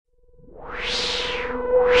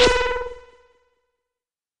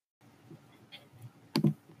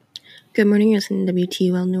Good morning, you're listening to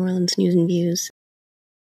WTUL New Orleans News and Views.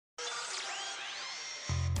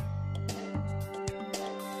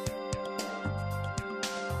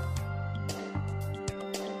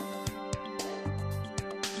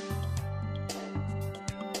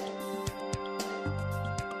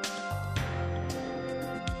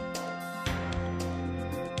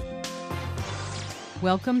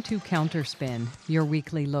 Welcome to Counterspin, your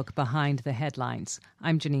weekly look behind the headlines.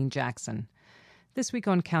 I'm Janine Jackson. This week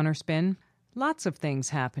on Counterspin, lots of things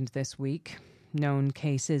happened this week. Known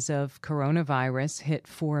cases of coronavirus hit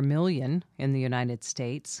 4 million in the United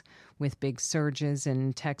States, with big surges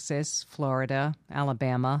in Texas, Florida,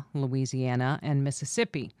 Alabama, Louisiana, and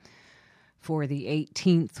Mississippi. For the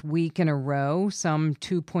 18th week in a row, some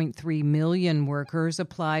 2.3 million workers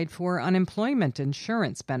applied for unemployment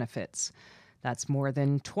insurance benefits. That's more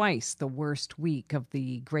than twice the worst week of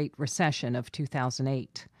the Great Recession of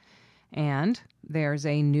 2008. And there's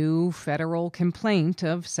a new federal complaint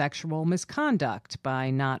of sexual misconduct by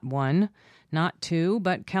not one, not two,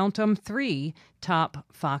 but count 'em 3 top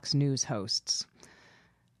Fox News hosts.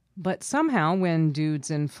 But somehow when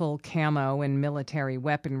dudes in full camo and military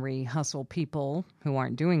weaponry hustle people who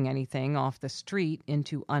aren't doing anything off the street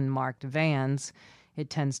into unmarked vans, it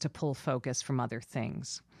tends to pull focus from other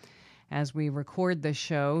things. As we record the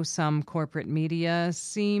show, some corporate media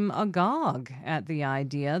seem agog at the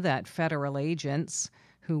idea that federal agents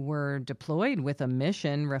who were deployed with a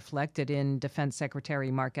mission reflected in Defense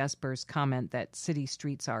Secretary Mark Esper's comment that city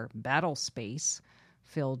streets are battle space,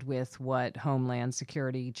 filled with what Homeland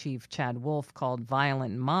Security Chief Chad Wolf called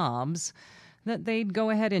violent mobs, that they'd go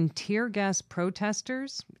ahead and tear gas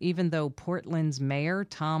protesters, even though Portland's mayor,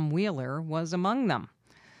 Tom Wheeler, was among them.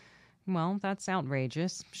 Well, that's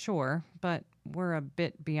outrageous, sure, but we're a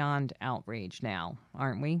bit beyond outrage now,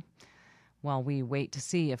 aren't we? While we wait to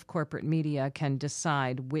see if corporate media can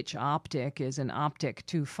decide which optic is an optic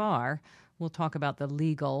too far, we'll talk about the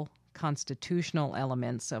legal, constitutional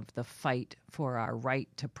elements of the fight for our right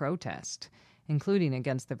to protest, including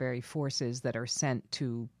against the very forces that are sent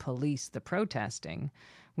to police the protesting,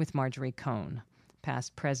 with Marjorie Cohn,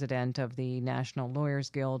 past president of the National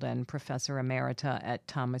Lawyers Guild and professor emerita at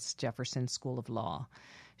Thomas Jefferson School of Law.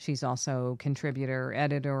 She's also contributor,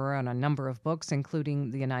 editor on a number of books,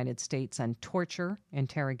 including The United States and Torture,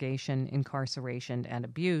 Interrogation, Incarceration, and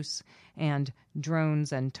Abuse, and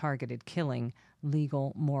Drones and Targeted Killing,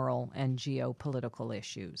 Legal, Moral, and Geopolitical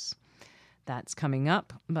Issues. That's coming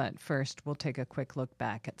up, but first we'll take a quick look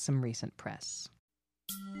back at some recent press.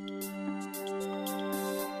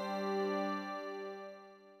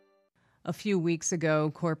 A few weeks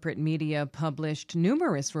ago, corporate media published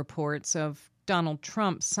numerous reports of Donald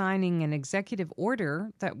Trump signing an executive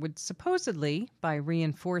order that would supposedly, by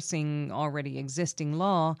reinforcing already existing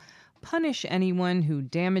law, punish anyone who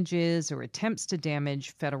damages or attempts to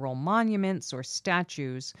damage federal monuments or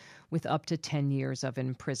statues with up to 10 years of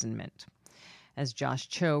imprisonment. As Josh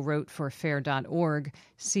Cho wrote for Fair.org,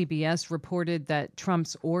 CBS reported that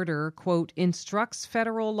Trump's order, quote, instructs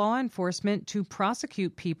federal law enforcement to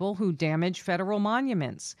prosecute people who damage federal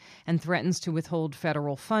monuments and threatens to withhold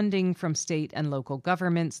federal funding from state and local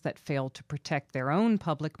governments that fail to protect their own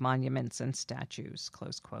public monuments and statues,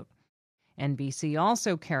 close quote. NBC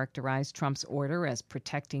also characterized Trump's order as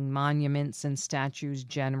protecting monuments and statues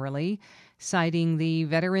generally, citing the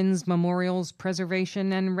Veterans Memorials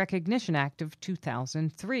Preservation and Recognition Act of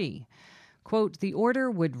 2003. Quote, the order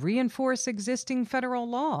would reinforce existing federal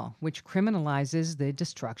law, which criminalizes the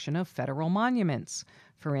destruction of federal monuments.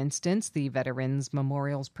 For instance, the Veterans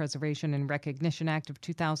Memorials Preservation and Recognition Act of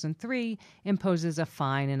 2003 imposes a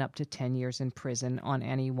fine and up to 10 years in prison on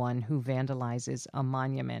anyone who vandalizes a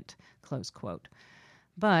monument, close quote.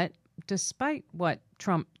 But despite what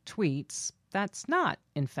Trump tweets, that's not,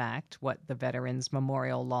 in fact, what the Veterans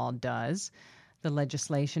Memorial Law does. The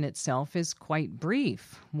legislation itself is quite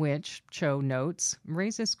brief, which, Cho notes,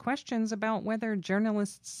 raises questions about whether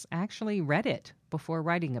journalists actually read it before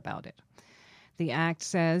writing about it. The act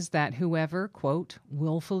says that whoever, quote,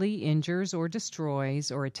 willfully injures or destroys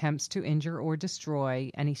or attempts to injure or destroy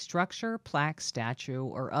any structure, plaque, statue,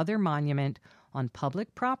 or other monument on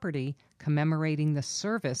public property commemorating the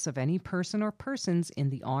service of any person or persons in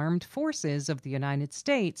the armed forces of the United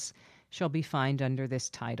States shall be fined under this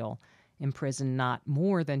title, imprisoned not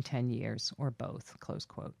more than 10 years or both, close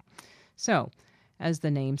quote. So, as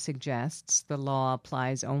the name suggests, the law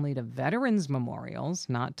applies only to veterans' memorials,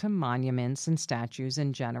 not to monuments and statues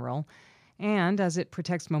in general. And as it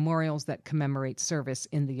protects memorials that commemorate service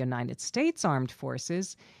in the United States Armed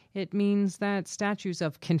Forces, it means that statues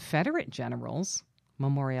of Confederate generals,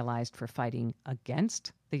 memorialized for fighting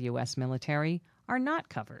against the U.S. military, are not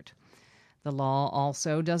covered. The law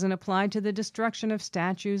also doesn't apply to the destruction of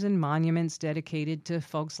statues and monuments dedicated to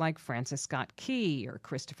folks like Francis Scott Key or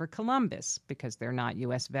Christopher Columbus because they're not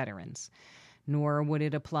U.S. veterans. Nor would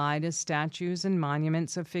it apply to statues and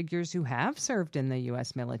monuments of figures who have served in the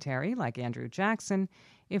U.S. military, like Andrew Jackson,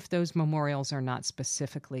 if those memorials are not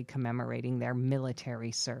specifically commemorating their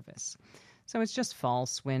military service. So it's just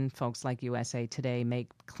false when folks like USA Today make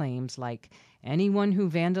claims like anyone who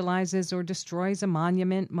vandalizes or destroys a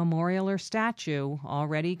monument, memorial, or statue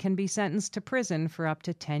already can be sentenced to prison for up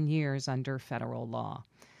to 10 years under federal law.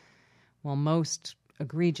 While most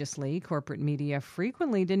egregiously, corporate media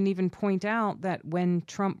frequently didn't even point out that when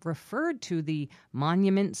Trump referred to the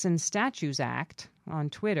Monuments and Statues Act on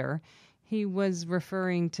Twitter, he was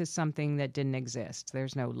referring to something that didn't exist.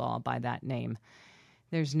 There's no law by that name.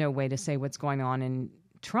 There's no way to say what's going on in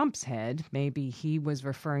Trump's head. Maybe he was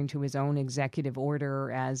referring to his own executive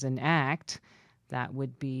order as an act. That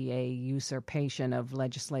would be a usurpation of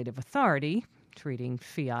legislative authority, treating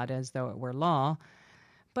fiat as though it were law.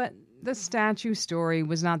 But the statue story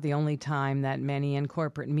was not the only time that many in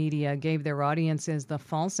corporate media gave their audiences the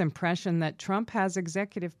false impression that Trump has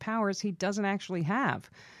executive powers he doesn't actually have.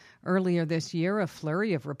 Earlier this year, a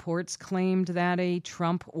flurry of reports claimed that a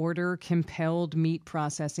Trump order compelled meat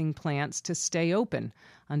processing plants to stay open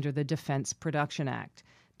under the Defense Production Act,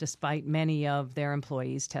 despite many of their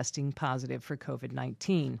employees testing positive for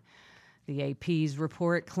COVID-19. The AP's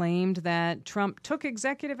report claimed that Trump took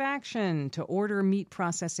executive action to order meat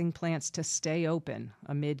processing plants to stay open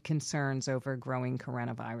amid concerns over growing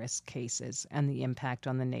coronavirus cases and the impact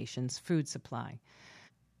on the nation's food supply.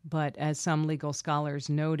 But as some legal scholars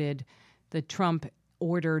noted, the Trump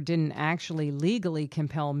order didn't actually legally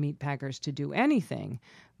compel meatpackers to do anything,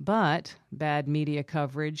 but bad media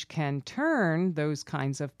coverage can turn those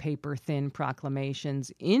kinds of paper-thin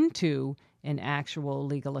proclamations into an actual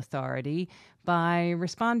legal authority by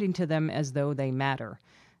responding to them as though they matter.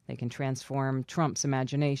 They can transform Trump's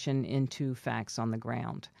imagination into facts on the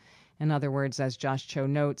ground. In other words, as Josh Cho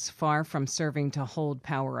notes, far from serving to hold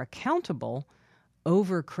power accountable,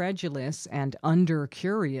 over-credulous and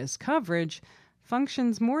under-curious coverage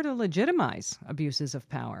functions more to legitimize abuses of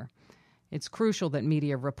power. It's crucial that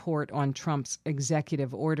media report on Trump's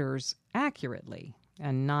executive orders accurately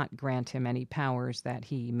and not grant him any powers that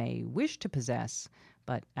he may wish to possess,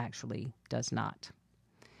 but actually does not.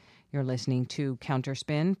 You're listening to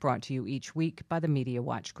Counterspin, brought to you each week by the Media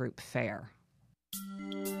Watch Group FAIR.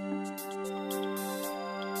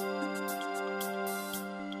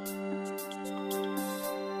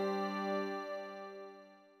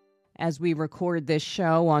 As we record this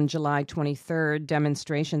show on July 23rd,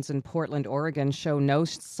 demonstrations in Portland, Oregon show no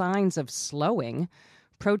signs of slowing.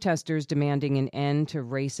 Protesters demanding an end to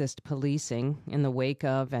racist policing in the wake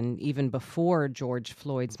of and even before George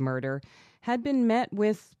Floyd's murder had been met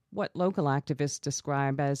with what local activists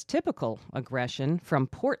describe as typical aggression from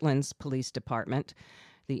Portland's police department,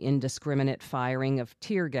 the indiscriminate firing of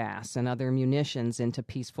tear gas and other munitions into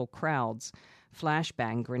peaceful crowds,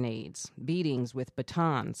 flashbang grenades, beatings with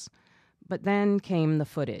batons. But then came the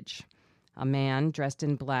footage. A man dressed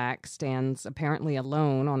in black stands apparently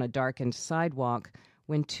alone on a darkened sidewalk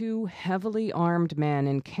when two heavily armed men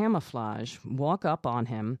in camouflage walk up on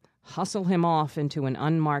him, hustle him off into an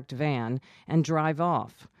unmarked van, and drive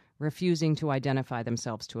off, refusing to identify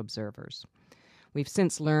themselves to observers. We've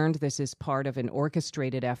since learned this is part of an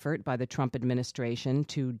orchestrated effort by the Trump administration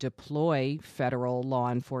to deploy federal law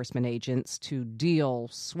enforcement agents to deal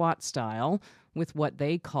SWAT style with what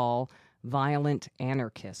they call violent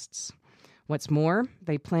anarchists. What's more,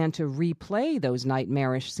 they plan to replay those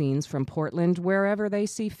nightmarish scenes from Portland wherever they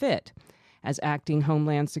see fit. As acting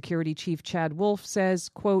Homeland Security Chief Chad Wolf says,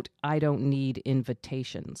 quote, "I don't need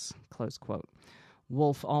invitations," close quote.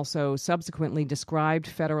 Wolf also subsequently described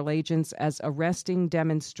federal agents as arresting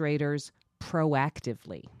demonstrators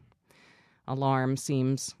proactively. Alarm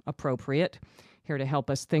seems appropriate. Here to help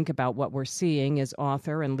us think about what we're seeing is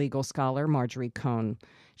author and legal scholar Marjorie Cohn.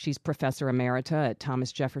 She's professor emerita at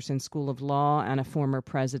Thomas Jefferson School of Law and a former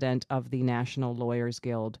president of the National Lawyers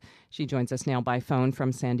Guild. She joins us now by phone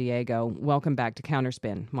from San Diego. Welcome back to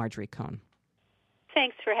Counterspin, Marjorie Cohn.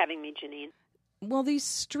 Thanks for having me, Janine. Well, these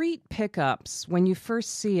street pickups, when you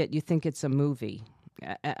first see it, you think it's a movie.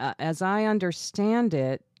 As I understand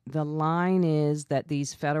it, the line is that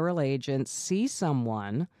these federal agents see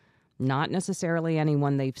someone, not necessarily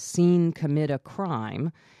anyone they've seen commit a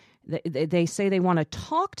crime. They say they want to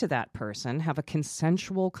talk to that person, have a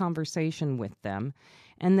consensual conversation with them,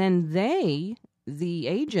 and then the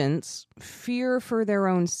agents, fear for their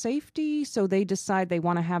own safety, so they decide they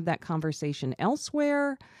want to have that conversation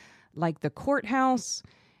elsewhere. like the courthouse,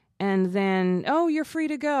 and then, oh, you're free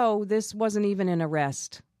to go. This wasn't even an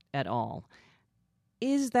arrest at all.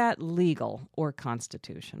 Is that legal or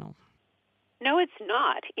constitutional? No, it's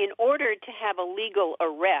not. In order to have a legal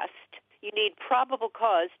arrest, you need probable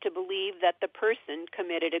cause to believe that the person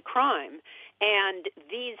committed a crime. And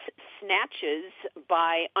these snatches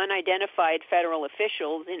by unidentified federal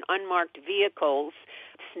officials in unmarked vehicles,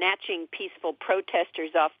 snatching peaceful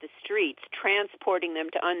protesters off the streets, transporting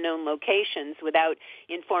them to unknown locations without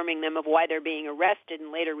informing them of why they're being arrested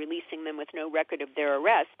and later releasing them with no record of their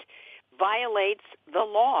arrest, violates the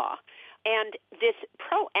law. And this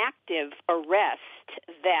proactive arrest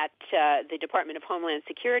that the Department of Homeland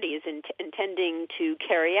Security is intending to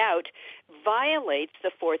carry out violates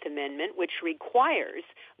the Fourth Amendment, which requires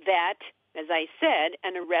that, as I said,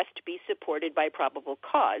 an arrest be supported by probable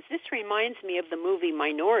cause. This reminds me of the movie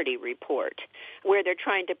Minority Report, where they're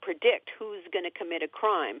trying to predict who's going to commit a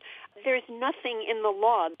crime. There's nothing in the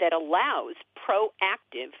law that allows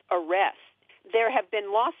proactive arrest. There have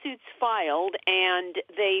been lawsuits filed, and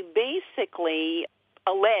they basically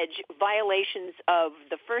allege violations of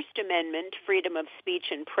the First Amendment, freedom of speech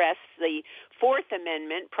and press, the Fourth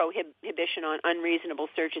Amendment, prohibition on unreasonable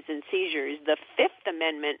searches and seizures, the Fifth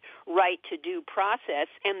Amendment, right to due process,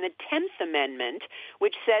 and the 10th Amendment,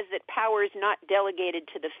 which says that powers not delegated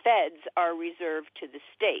to the feds are reserved to the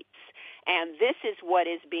states. And this is what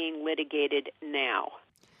is being litigated now.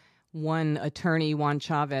 One attorney, Juan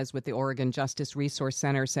Chavez, with the Oregon Justice Resource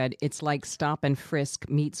Center, said it's like stop and frisk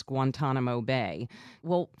meets Guantanamo Bay.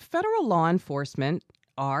 Well, federal law enforcement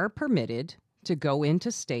are permitted to go into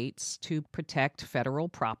states to protect federal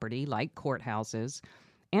property, like courthouses,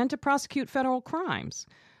 and to prosecute federal crimes.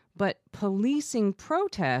 But policing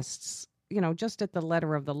protests, just at the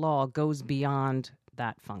letter of the law, goes beyond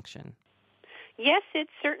that function. Yes, it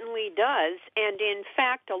certainly does. And in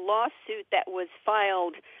fact, a lawsuit that was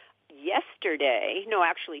filed yesterday,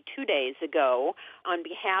 2 days ago, on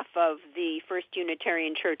behalf of the First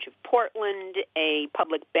Unitarian Church of Portland, a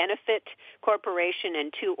public benefit corporation,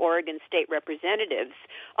 and 2 Oregon state representatives,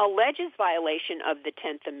 alleges violation of the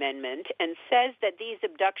 10th Amendment and says that these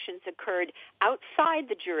abductions occurred outside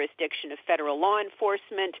the jurisdiction of federal law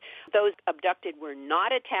enforcement. Those abducted were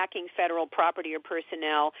not attacking federal property or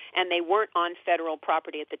personnel, and they weren't on federal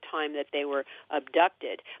property at the time that they were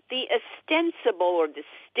abducted. The ostensible or the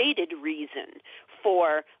stated reason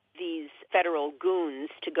for these federal goons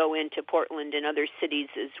to go into Portland and other cities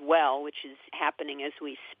as well, which is happening as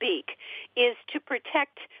we speak, is to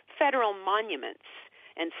protect federal monuments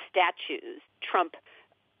and statues. Trump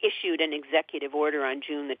issued an executive order on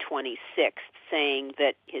June the 26th saying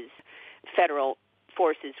that his federal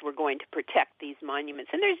forces were going to protect these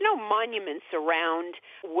monuments. And there's no monuments around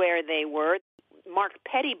where they were. Mark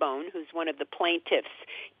Pettibone, who's one of the plaintiffs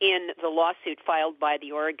in the lawsuit filed by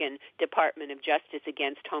the Oregon Department of Justice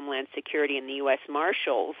against Homeland Security and the U.S.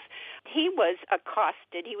 Marshals, he was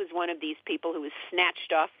accosted. He was one of these people who was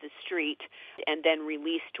snatched off the street and then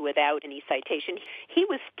released without any citation. He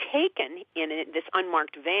was taken in this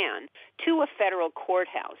unmarked van to a federal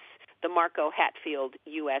courthouse, the Marco Hatfield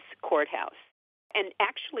U.S. Courthouse. And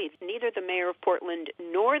actually, neither the mayor of Portland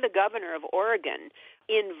nor the governor of Oregon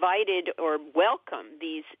invited or welcomed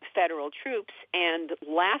these federal troops. And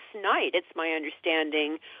last night, it's my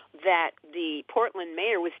understanding that the Portland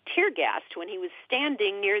mayor was tear-gassed when he was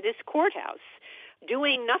standing near this courthouse,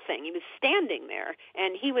 doing nothing. He was standing there,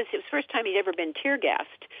 and it was the first time he'd ever been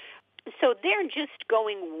tear-gassed. So they're just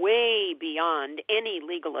going way beyond any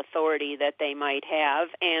legal authority that they might have,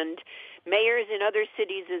 and mayors in other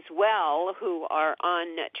cities as well who are on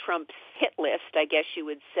Trump's hit list, I guess you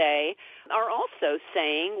would say, are also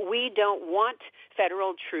saying we don't want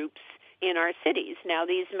federal troops in our cities. Now,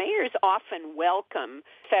 these mayors often welcome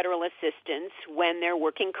federal assistance when they're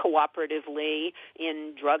working cooperatively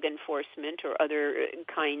in drug enforcement or other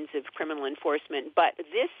kinds of criminal enforcement, but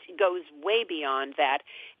this goes way beyond that,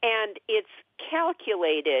 and it's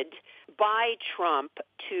calculated by Trump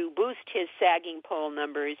to boost his sagging poll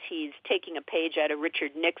numbers. He's taking a page out of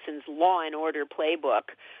Richard Nixon's Law and Order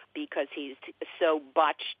playbook because he's so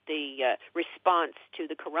botched the response to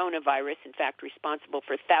the coronavirus, in fact, responsible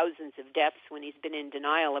for thousands of deaths when he's been in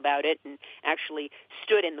denial about it and actually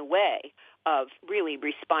stood in the way of really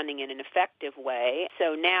responding in an effective way.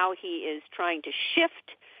 So now he is trying to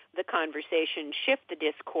shift the conversation, shift the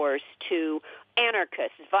discourse to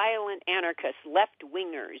anarchists, violent anarchists,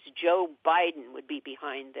 left-wingers. Joe Biden would be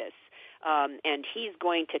behind this. And he's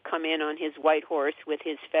going to come in on his white horse with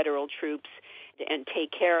his federal troops and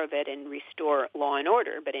take care of it and restore law and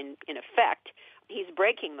order. But in effect, he's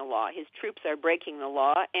breaking the law. His troops are breaking the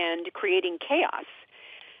law and creating chaos.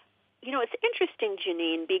 It's interesting,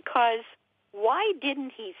 Janine, because why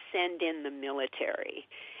didn't he send in the military?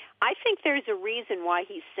 I think there's a reason why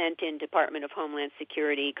he sent in Department of Homeland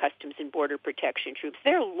Security, Customs and Border Protection troops.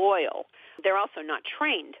 They're loyal. They're also not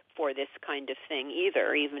trained for this kind of thing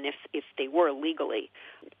either, even if they were legally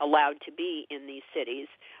allowed to be in these cities.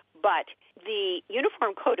 But the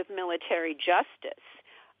Uniform Code of Military Justice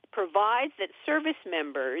provides that service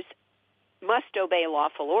members must obey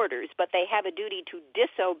lawful orders, but they have a duty to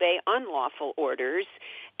disobey unlawful orders.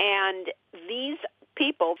 And these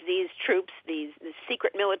people, these troops, the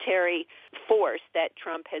secret military force that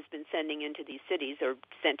Trump has been sending into these cities, or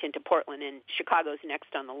sent into Portland, and Chicago's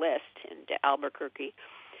next on the list, and Albuquerque,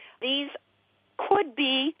 these could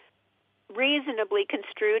be reasonably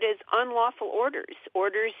construed as unlawful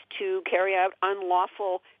orders to carry out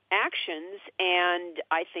unlawful actions, and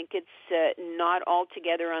I think it's not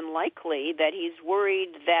altogether unlikely that he's worried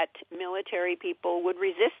that military people would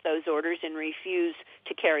resist those orders and refuse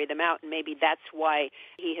to carry them out, and maybe that's why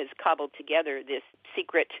he has cobbled together this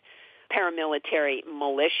secret paramilitary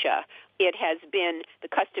militia. It has been the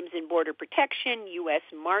Customs and Border Protection, U.S.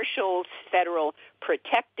 Marshals, Federal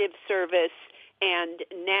Protective Service, and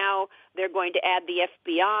now they're going to add the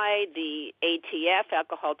FBI, the ATF,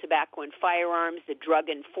 Alcohol, Tobacco, and Firearms, the Drug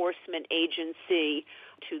Enforcement Agency,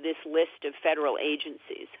 to this list of federal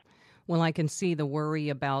agencies. Well, I can see the worry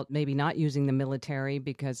about maybe not using the military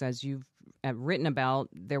because, as you've written about,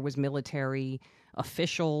 there was military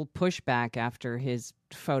official pushback after his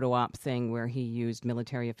photo op thing where he used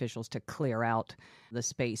military officials to clear out the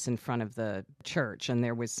space in front of the church. And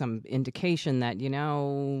there was some indication that,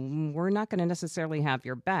 we're not going to necessarily have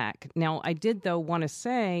your back. Now, I did, though, want to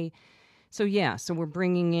say, so we're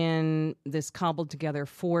bringing in this cobbled together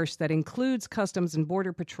force that includes Customs and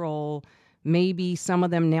Border Patrol, maybe some of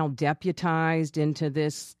them now deputized into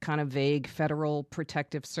this kind of vague federal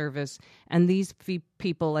protective service. And these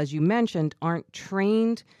people, as you mentioned, aren't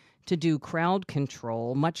trained to do crowd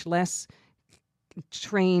control, much less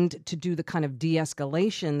trained to do the kind of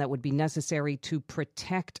de-escalation that would be necessary to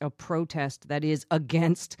protect a protest that is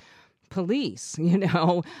against police,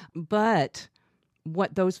 But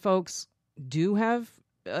what those folks do have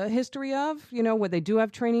a history of, what they do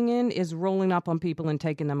have training in, is rolling up on people and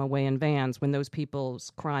taking them away in vans when those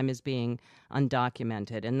people's crime is being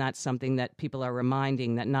undocumented. And that's something that people are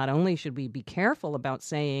reminding, that not only should we be careful about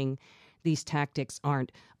saying these tactics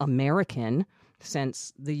aren't American,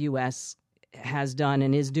 since the U.S. has done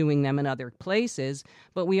and is doing them in other places,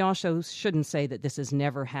 but we also shouldn't say that this has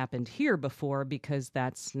never happened here before, because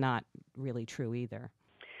that's not really true either.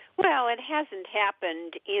 Well, it hasn't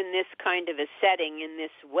happened in this kind of a setting in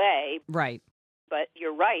this way. Right. But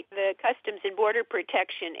you're right. The Customs and Border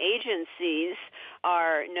Protection agencies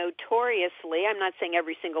are notoriously, I'm not saying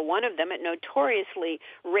every single one of them, but notoriously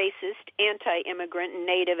racist, anti-immigrant,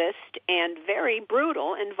 nativist, and very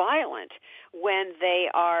brutal and violent. When they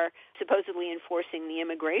are supposedly enforcing the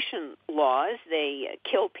immigration laws, they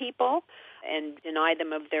kill people and deny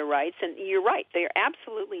them of their rights. And you're right, they're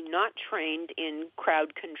absolutely not trained in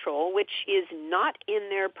crowd control, which is not in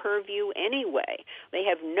their purview anyway. They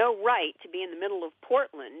have no right to be in the middle of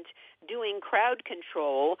Portland doing crowd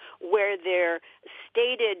control where their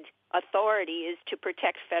stated authority is to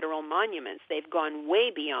protect federal monuments. They've gone way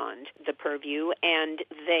beyond the purview, and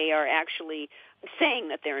they are actually saying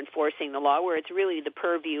that they're enforcing the law, where it's really the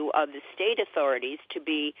purview of the state authorities to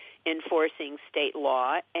be enforcing state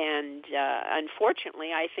law. And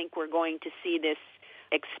unfortunately, I think we're going to see this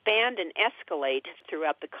expand and escalate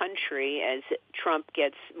throughout the country as Trump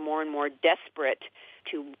gets more and more desperate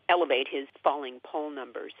to elevate his falling poll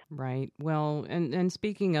numbers. Right. Well, and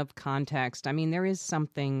speaking of context, I mean, there is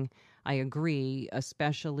something, I agree,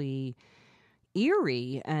 especially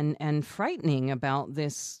eerie and frightening about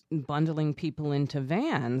this bundling people into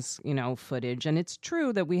vans, footage. And it's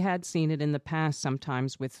true that we had seen it in the past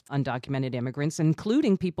sometimes with undocumented immigrants,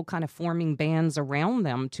 including people kind of forming bands around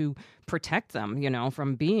them to protect them,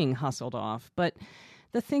 from being hustled off. But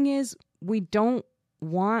the thing is, we don't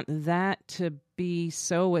want that to be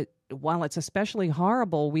so, while it's especially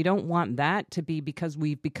horrible, we don't want that to be because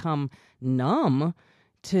we've become numb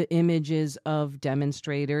to images of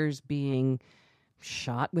demonstrators being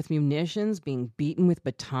shot with munitions, being beaten with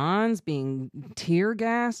batons, being tear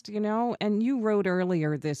gassed, And you wrote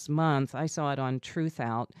earlier this month, I saw it on Truth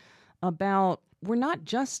Out, about we're not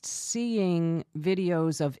just seeing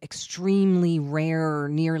videos of extremely rare,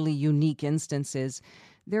 nearly unique instances.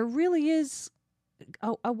 There really is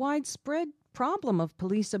a widespread problem of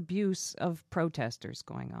police abuse of protesters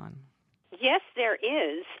going on. Yes, there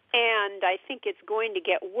is, and I think it's going to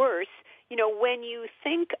get worse. When you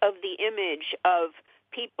think of the image of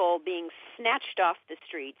people being snatched off the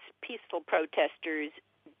streets, peaceful protesters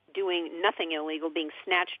doing nothing illegal, being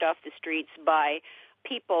snatched off the streets by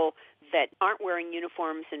people that aren't wearing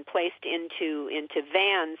uniforms and placed into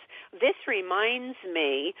vans. This reminds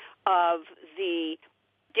me of the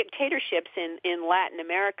dictatorships in Latin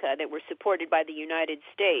America that were supported by the United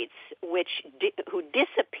States, who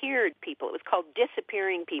disappeared people. It was called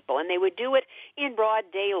disappearing people, and they would do it in broad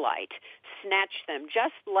daylight, snatch them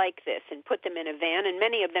just like this and put them in a van, and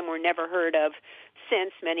many of them were never heard of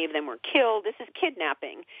since. Many of them were killed. This is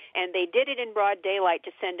kidnapping, and they did it in broad daylight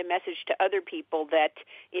to send a message to other people that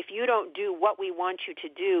if you don't do what we want you to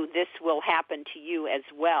do, this will happen to you as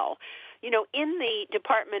well. You know, in the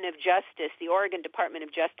Department of Justice, the Oregon Department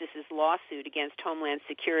of Justice's lawsuit against Homeland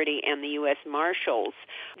Security and the U.S. Marshals,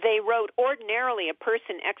 they wrote, ordinarily a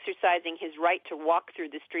person exercising his right to walk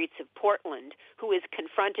through the streets of Portland who is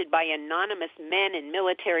confronted by anonymous men in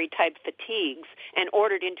military-type fatigues and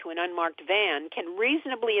ordered into an unmarked van can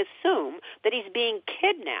reasonably assume that he's being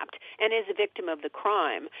kidnapped and is a victim of the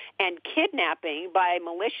crime. And kidnapping by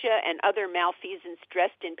militia and other malfeasants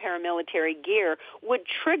dressed in paramilitary gear would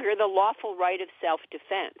trigger the lawful right of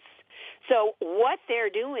self-defense. So what they're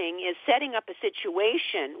doing is setting up a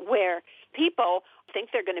situation where people think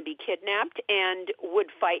they're going to be kidnapped and would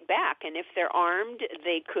fight back. And if they're armed,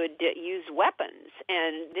 they could use weapons.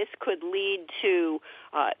 And this could lead to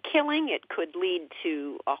killing. It could lead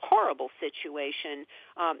to a horrible situation.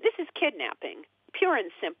 This is kidnapping, pure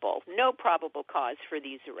and simple. No probable cause for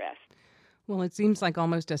these arrests. Well, it seems like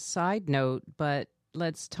almost a side note, but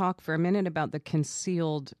let's talk for a minute about the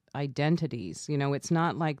concealed identities. You know, it's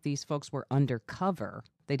not like these folks were undercover.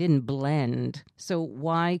 They didn't blend. So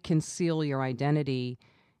why conceal your identity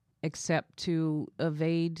except to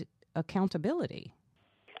evade accountability?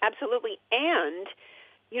 Absolutely. And,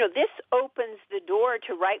 you know, this opens the door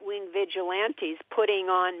to right-wing vigilantes putting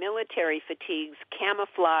on military fatigues,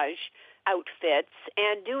 camouflage outfits,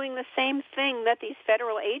 and doing the same thing that these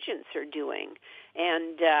federal agents are doing.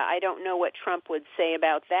 And I don't know what Trump would say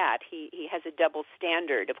about that. He has a double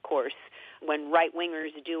standard, of course, when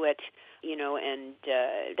right-wingers do it, you know, and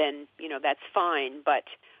then, you know, that's fine. But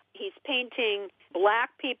he's painting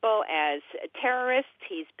black people as terrorists.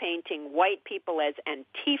 He's painting white people as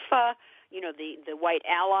Antifa, you know, the white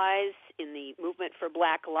allies in the movement for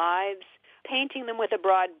Black Lives, painting them with a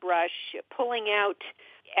broad brush, pulling out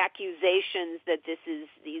accusations that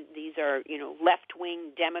these are, you know,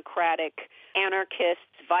 left-wing Democratic anarchists,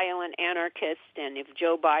 violent anarchists, and if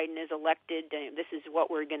Joe Biden is elected, this is what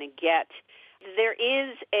we're going to get. There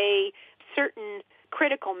is a certain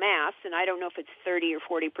critical mass, and I don't know if it's 30 or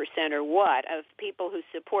 40% or what, of people who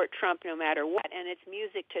support Trump no matter what, and it's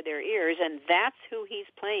music to their ears, and that's who he's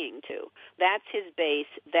playing to. That's his base.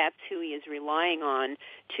 That's who he is relying on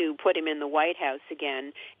to put him in the White House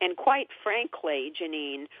again. And quite frankly,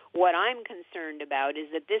 Janine, what I'm concerned about is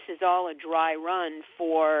that this is all a dry run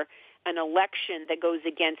for an election that goes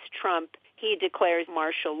against Trump. He declares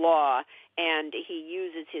martial law, and he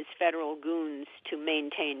uses his federal goons to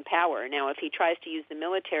maintain power. Now, if he tries to use the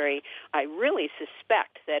military, I really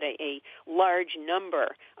suspect that a large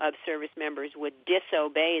number of service members would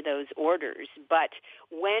disobey those orders. But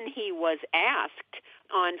when he was asked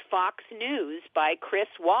on Fox News by Chris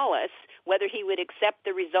Wallace whether he would accept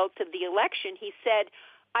the results of the election, he said,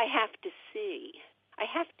 I have to see. I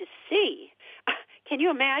have to see. Can you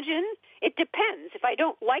imagine? It depends. If I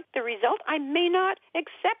don't like the result, I may not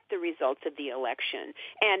accept the results of the election.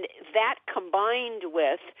 And that combined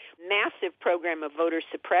with massive program of voter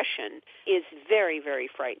suppression is very, very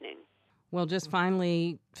frightening. Well, just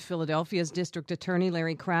finally, Philadelphia's district attorney,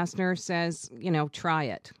 Larry Krasner, says, you know, try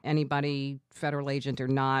it. Anybody, federal agent or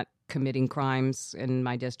not, committing crimes in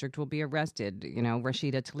my district will be arrested. You know,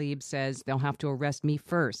 Rashida Tlaib says they'll have to arrest me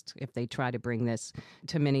first if they try to bring this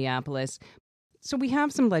to Minneapolis. So we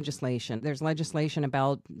have some legislation. There's legislation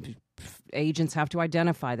about agents have to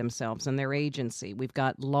identify themselves and their agency. We've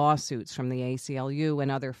got lawsuits from the ACLU and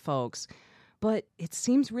other folks. But it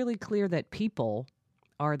seems really clear that people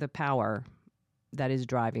are the power that is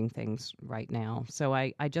driving things right now. So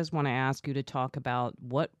I just want to ask you to talk about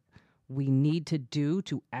what we need to do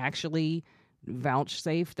to actually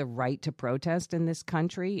vouchsafe the right to protest in this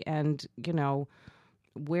country. And, you know,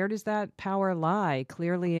 where does that power lie?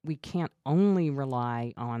 Clearly, we can't only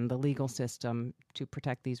rely on the legal system to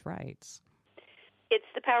protect these rights. It's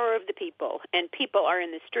the power of the people, and people are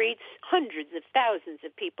in the streets, hundreds of thousands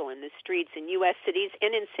of people in the streets in U.S. cities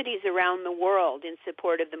and in cities around the world in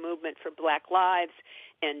support of the movement for Black lives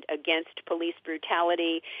and against police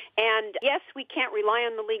brutality. And yes, we can't rely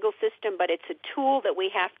on the legal system, but it's a tool that we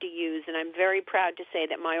have to use, and I'm very proud to say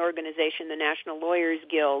that my organization, the National Lawyers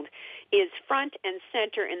Guild, is front and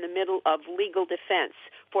center in the middle of legal defense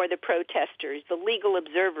for the protesters, the legal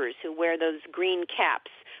observers who wear those green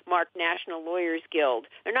caps marked National Lawyers Guild.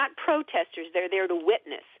 They're not protesters. They're there to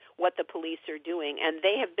witness what the police are doing, and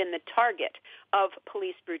they have been the target of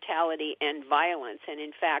police brutality and violence. And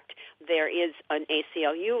in fact, there is an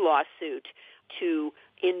ACLU lawsuit to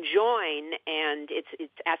enjoin, and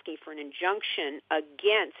it's asking for an injunction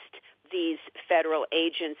against these federal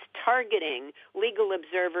agents targeting legal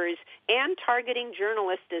observers and targeting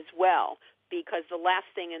journalists as well, because the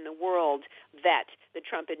last thing in the world that the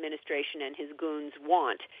Trump administration and his goons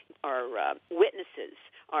want are witnesses,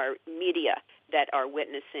 are media that are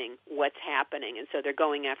witnessing what's happening. And so they're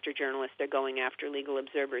going after journalists, they're going after legal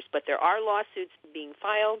observers. But there are lawsuits being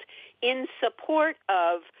filed in support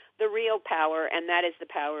of the real power, and that is the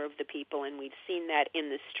power of the people. And we've seen that in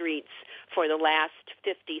the streets for the last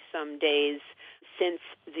 50-some days since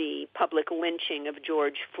the public lynching of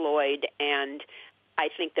George Floyd. And I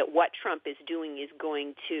think that what Trump is doing is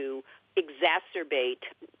going to exacerbate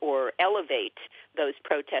or elevate those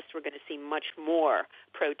protests. We're going to see much more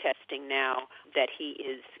protesting now that he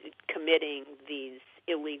is committing these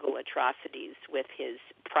illegal atrocities with his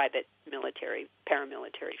private military,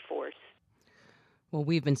 paramilitary force. Well,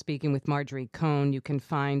 we've been speaking with Marjorie Cohn. You can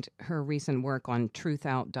find her recent work on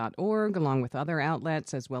truthout.org, along with other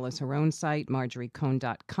outlets, as well as her own site,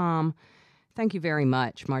 marjoriecohn.com. Thank you very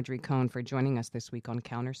much, Marjorie Cohn, for joining us this week on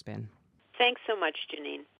Counterspin. Thanks so much,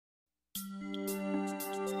 Janine.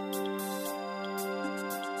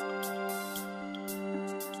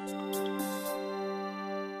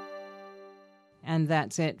 And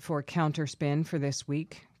that's it for Counterspin for this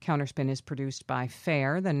week. Counterspin is produced by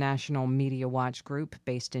FAIR, the National Media Watch Group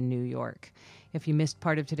based in New York. If you missed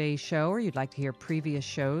part of today's show or you'd like to hear previous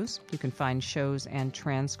shows, you can find shows and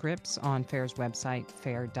transcripts on FAIR's website,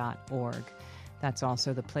 fair.org. That's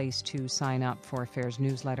also the place to sign up for FAIR's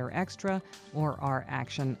newsletter Extra or our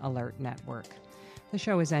Action Alert Network. The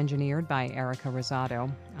show is engineered by Erica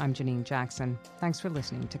Rosado. I'm Janine Jackson. Thanks for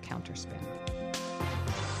listening to Counterspin.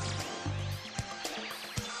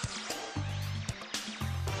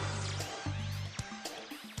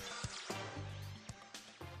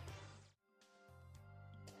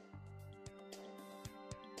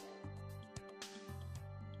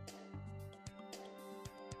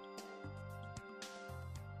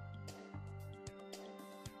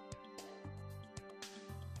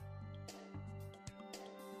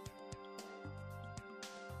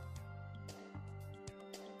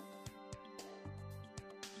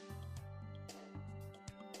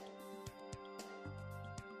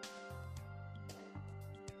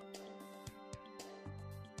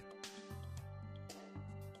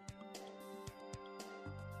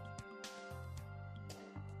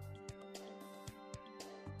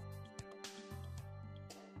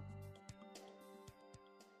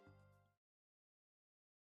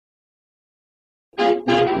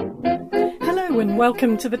 And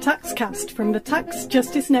welcome to the TaxCast from the Tax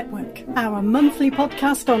Justice Network, our monthly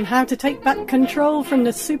podcast on how to take back control from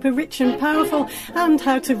the super rich and powerful and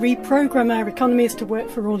how to reprogram our economies to work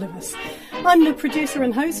for all of us. I'm the producer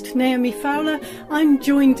and host, Naomi Fowler. I'm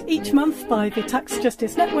joined each month by the Tax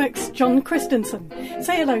Justice Network's John Christensen.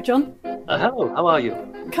 Say hello, John. Hello, how are you?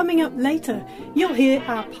 Coming up later, you'll hear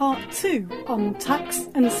our part 2 on tax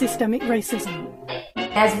and systemic racism.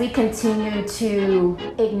 As we continue to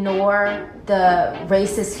ignore the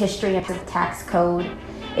racist history of the tax code,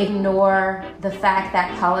 ignore the fact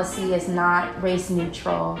that policy is not race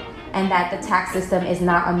neutral, and that the tax system is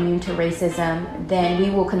not immune to racism, then we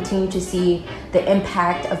will continue to see the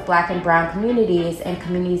impact of Black and brown communities and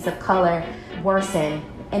communities of color worsen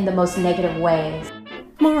in the most negative ways.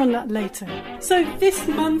 More on that later. So this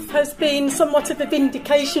month has been somewhat of a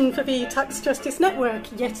vindication for the Tax Justice Network,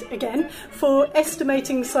 yet again, for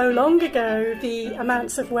estimating so long ago the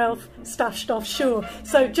amounts of wealth stashed offshore.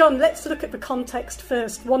 So John, let's look at the context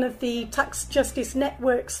first. One of the Tax Justice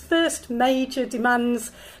Network's first major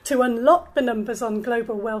demands to unlock the numbers on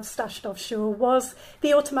global wealth stashed offshore was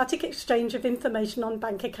the automatic exchange of information on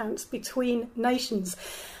bank accounts between nations.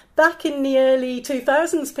 Back in the early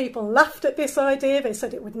 2000s, people laughed at this idea. They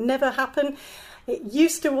said it would never happen. It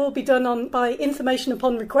used to all be done by information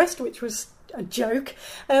upon request, which was a joke,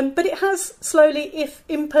 but it has slowly, if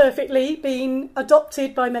imperfectly, been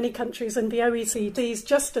adopted by many countries, and the OECD's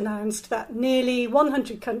just announced that nearly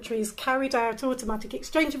 100 countries carried out automatic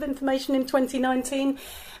exchange of information in 2019,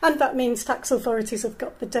 and that means tax authorities have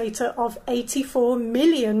got the data of 84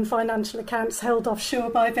 million financial accounts held offshore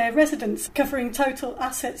by their residents, covering total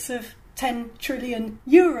assets of 10 trillion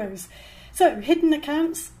euros. So hidden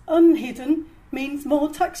accounts, unhidden, means more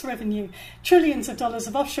tax revenue. Trillions of dollars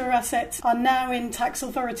of offshore assets are now in tax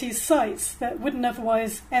authorities' sites that wouldn't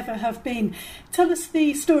otherwise ever have been. Tell us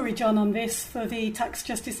the story, John, on this for the Tax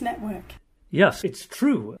Justice Network. Yes, it's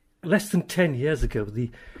true. Less than 10 years ago, the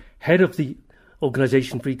head of the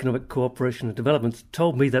Organisation for Economic Cooperation and Development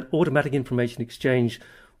told me that automatic information exchange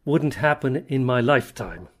wouldn't happen in my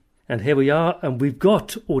lifetime. And here we are, and we've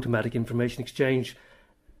got automatic information exchange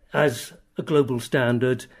as a global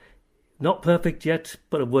standard. Not perfect yet,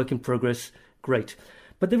 but a work in progress. Great.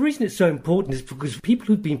 But the reason it's so important is because people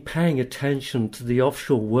who've been paying attention to the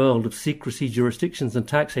offshore world of secrecy jurisdictions and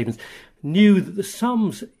tax havens knew that the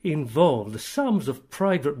sums involved, the sums of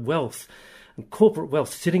private wealth and corporate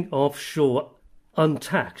wealth sitting offshore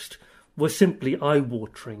untaxed, were simply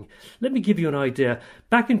eye-watering. Let me give you an idea.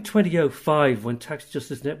 Back in 2005, when Tax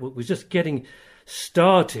Justice Network was just getting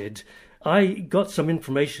started, I got some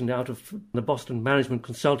information out of the Boston Management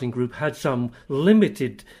Consulting Group, had some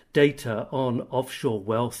limited data on offshore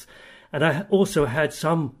wealth, and I also had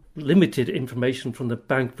some limited information from the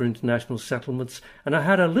Bank for International Settlements, and I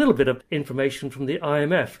had a little bit of information from the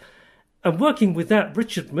IMF. And working with that,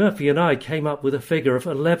 Richard Murphy and I came up with a figure of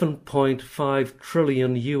 11.5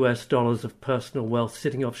 trillion US dollars of personal wealth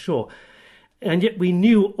sitting offshore. And yet we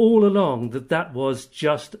knew all along that that was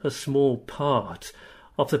just a small part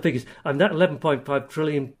of the figures. And that 11.5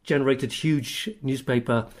 trillion generated huge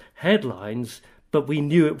newspaper headlines, but we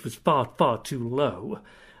knew it was far, far too low.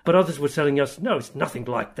 But others were telling us, no, it's nothing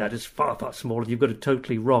like that. It's far, far smaller. You've got it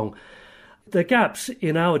totally wrong. The gaps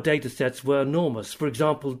in our data sets were enormous. For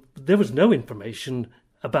example, there was no information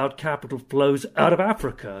about capital flows out of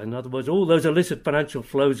Africa. In other words, all those illicit financial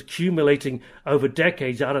flows accumulating over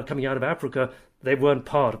decades coming out of Africa, they weren't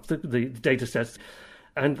part of the data sets.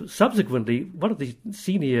 And subsequently, one of the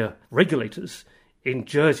senior regulators in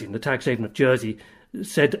Jersey, in the tax haven of Jersey,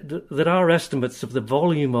 said that our estimates of the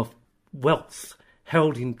volume of wealth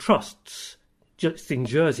held in trusts just in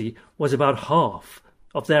Jersey was about half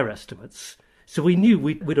of their estimates. So we knew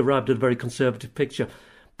we'd arrived at a very conservative picture.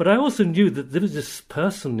 But I also knew that there was this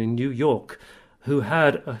person in New York who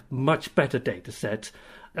had a much better data set.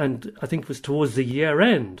 And I think it was towards the year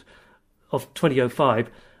end of 2005,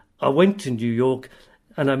 I went to New York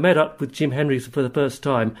and I met up with Jim Henry for the first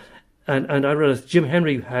time. And I realized Jim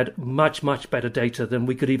Henry had much, much better data than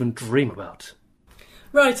we could even dream about.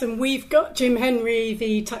 Right, and we've got Jim Henry,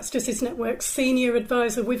 the Tax Justice Network's senior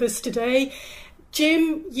advisor, with us today.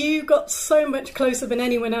 Jim, you got so much closer than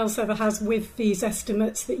anyone else ever has with these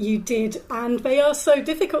estimates that you did, and they are so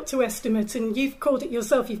difficult to estimate, and you've called it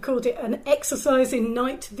yourself, you've called it an exercise in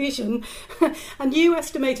night vision, and you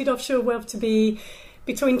estimated offshore wealth to be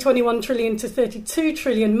between 21 trillion to 32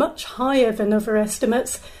 trillion, much higher than other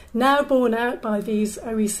estimates, now borne out by these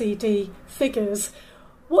OECD figures.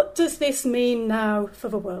 What does this mean now for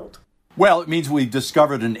the world? Well, it means we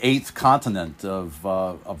discovered an eighth continent of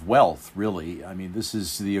wealth, really. I mean, this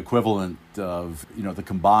is the equivalent of, the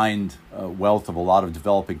combined wealth of a lot of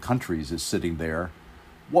developing countries is sitting there.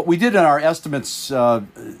 What we did in our estimates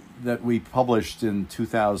that we published in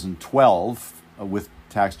 2012 with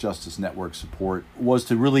Tax Justice Network support was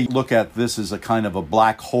to really look at this as a kind of a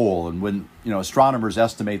black hole. And when, astronomers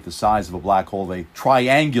estimate the size of a black hole, they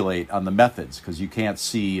triangulate on the methods because you can't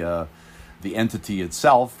see the entity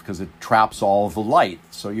itself because it traps all of the light.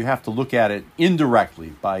 So you have to look at it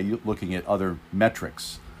indirectly by looking at other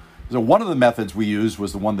metrics. So one of the methods we used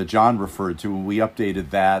was the one that John referred to, and we updated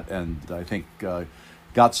that and I think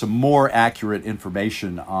got some more accurate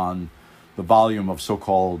information on the volume of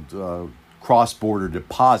so-called cross-border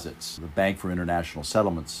deposits. The Bank for International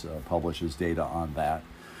Settlements publishes data on that.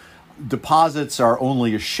 Deposits are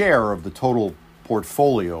only a share of the total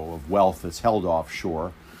portfolio of wealth that's held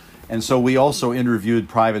offshore. And so we also interviewed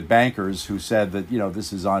private bankers who said that,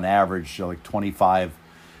 this is on average like 25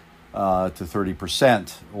 to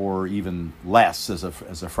 30% or even less as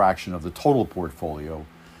a fraction of the total portfolio.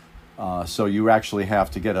 So you actually have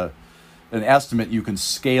to get an estimate. You can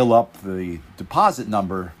scale up the deposit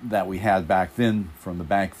number that we had back then from the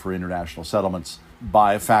Bank for International Settlements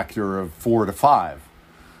by a factor of 4 to 5.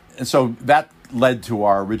 And so that led to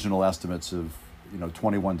our original estimates of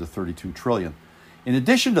 21 to 32 trillion. In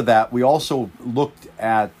addition to that, we also looked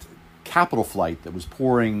at capital flight that was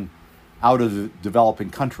pouring out of the developing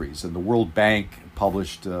countries. And the World Bank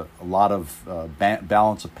published a lot of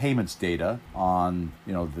balance of payments data on,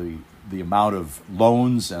 the amount of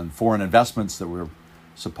loans and foreign investments that were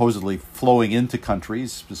supposedly flowing into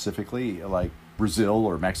countries, specifically like Brazil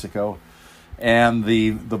or Mexico, and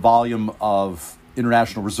the volume of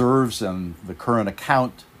international reserves and the current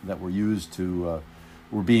account that were used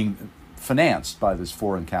were being financed by this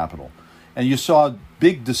foreign capital. And you saw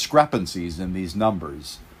big discrepancies in these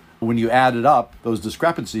numbers. When you added up those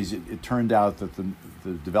discrepancies, it turned out that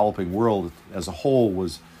the developing world as a whole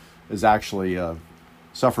is actually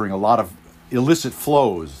suffering a lot of illicit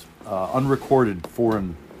flows, unrecorded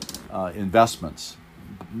foreign investments,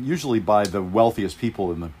 usually by the wealthiest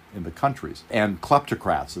people in the countries, and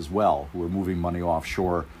kleptocrats as well, who are moving money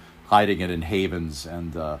offshore, hiding it in havens,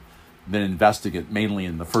 and then investing it mainly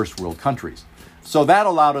in the first world countries. So that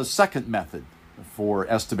allowed a second method for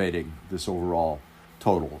estimating this overall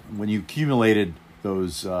total. When you accumulated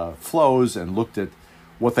those flows and looked at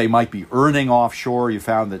what they might be earning offshore, you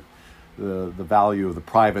found that the value of the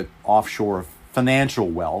private offshore financial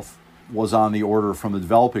wealth was on the order, from the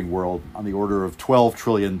developing world, on the order of $12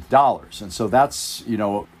 trillion. And so that's,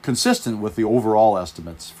 consistent with the overall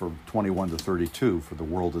estimates for 21 to 32 for the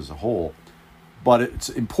world as a whole. But it's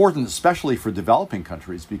important, especially for developing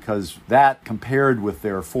countries, because that, compared with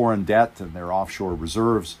their foreign debt and their offshore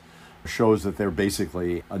reserves, shows that they're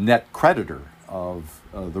basically a net creditor of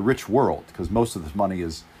the rich world, because most of this money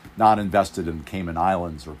is not invested in the Cayman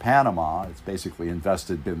Islands or Panama. It's basically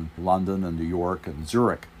invested in London and New York and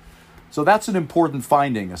Zurich. So that's an important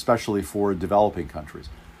finding, especially for developing countries.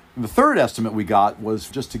 And the third estimate we got was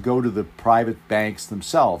just to go to the private banks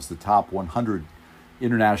themselves, the top 100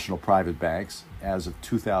 international private banks, as of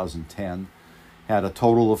 2010, had a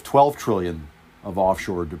total of 12 trillion of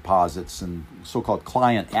offshore deposits and so-called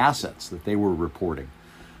client assets that they were reporting.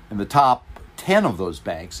 And the top 10 of those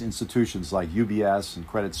banks, institutions like UBS and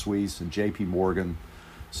Credit Suisse and JP Morgan,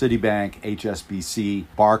 Citibank, HSBC,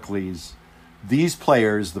 Barclays, these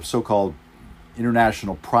players, the so-called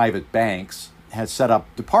international private banks, had set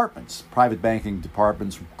up departments, private banking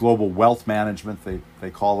departments, global wealth management, they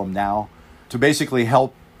call them now, to basically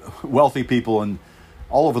help wealthy people in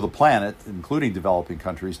all over the planet, including developing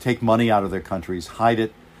countries, take money out of their countries, hide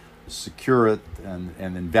it, secure it, and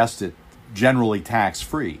invest it, generally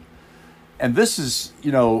tax-free. And this is,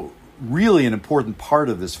 really an important part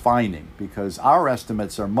of this finding, because our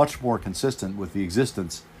estimates are much more consistent with the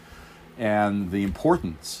existence and the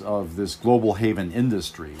importance of this global haven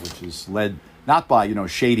industry, which is led not by,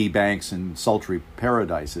 shady banks in sultry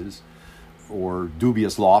paradises or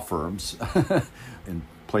dubious law firms in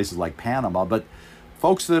places like Panama, but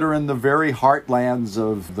folks that are in the very heartlands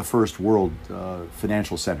of the first world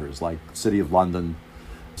financial centers, like the City of London,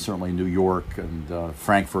 certainly New York and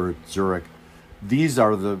Frankfurt, Zurich. These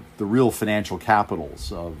are the real financial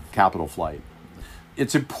capitals of capital flight.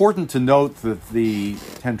 It's important to note that the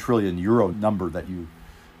 10 trillion euro number that you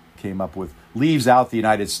came up with leaves out the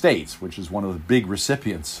United States, which is one of the big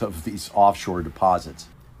recipients of these offshore deposits.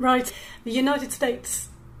 Right. The United States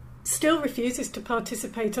still refuses to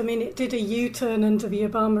participate. I mean, it did a U-turn under the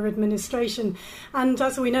Obama administration. And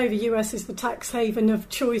as we know, the US is the tax haven of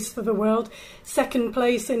choice for the world. Second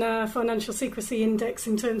place in our financial secrecy index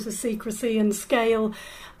in terms of secrecy and scale.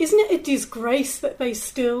 Isn't it a disgrace that they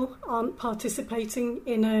still aren't participating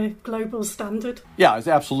in a global standard? Yeah, it's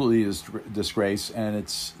absolutely a disgrace. And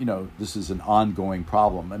it's, this is an ongoing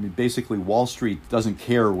problem. I mean, basically, Wall Street doesn't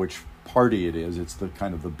care which party it is. It's the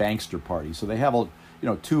kind of the bankster party. So they have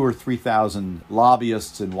 2,000 or 3,000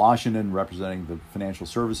 lobbyists in Washington representing the financial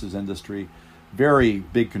services industry, very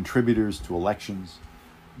big contributors to elections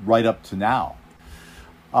right up to now.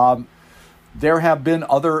 There have been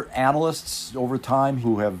other analysts over time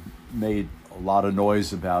who have made a lot of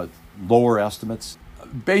noise about lower estimates.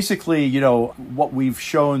 Basically, what we've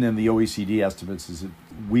shown in the OECD estimates is that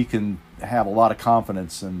we can have a lot of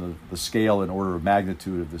confidence in the scale and order of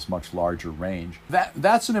magnitude of this much larger range.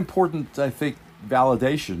 That's an important, I think,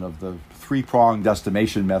 validation of the three-pronged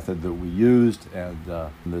estimation method that we used and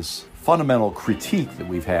this fundamental critique that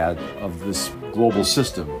we've had of this global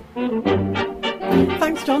system.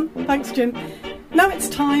 Thanks, John. Thanks, Jim. Now it's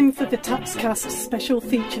time for the TaxCast special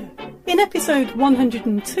feature. In episode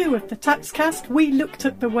 102 of the TaxCast, we looked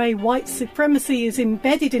at the way white supremacy is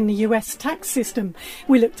embedded in the US tax system.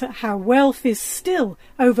 We looked at how wealth is still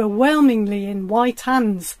overwhelmingly in white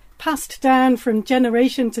hands, passed down from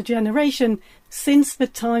generation to generation since the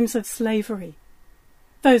times of slavery.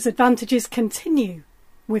 Those advantages continue,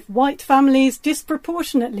 with white families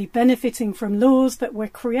disproportionately benefiting from laws that were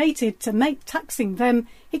created to make taxing them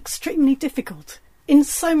extremely difficult. In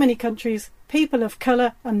so many countries, people of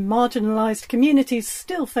colour and marginalised communities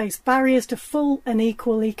still face barriers to full and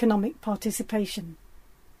equal economic participation.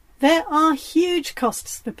 There are huge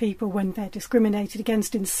costs for people when they're discriminated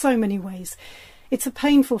against in so many ways. It's a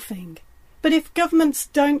painful thing. But if governments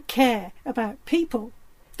don't care about people,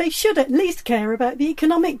 they should at least care about the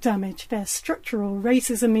economic damage their structural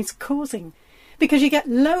racism is causing, because you get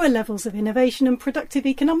lower levels of innovation and productive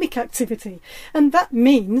economic activity, and that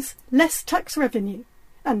means less tax revenue,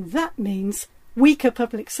 and that means weaker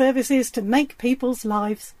public services to make people's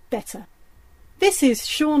lives better. This is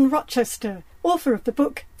Sean Rochester, author of the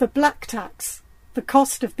book The Black Tax, The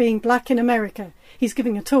Cost of Being Black in America. He's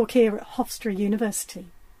giving a talk here at Hofstra University.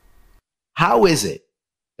 How is it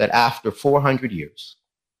that after 400 years,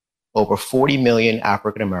 over 40 million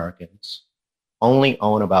African Americans only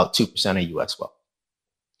own about 2% of U.S. wealth?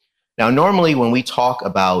 Now, normally when we talk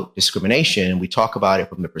about discrimination, we talk about it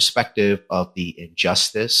from the perspective of the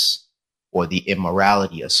injustice or the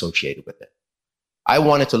immorality associated with it. I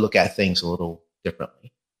wanted to look at things a little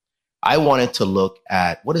differently. I wanted to look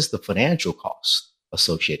at what is the financial cost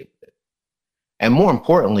associated with it. And more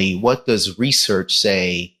importantly, what does research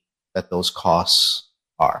say that those costs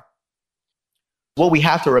are? What we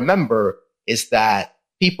have to remember is that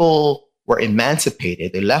people were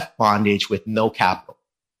emancipated. They left bondage with no capital,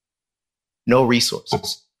 no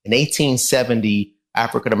resources. In 1870,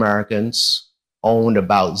 African Americans owned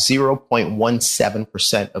about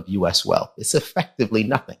 0.17% of US wealth. It's effectively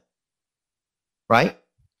nothing, right?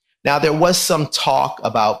 Now, there was some talk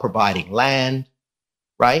about providing land,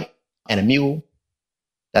 right? And a mule.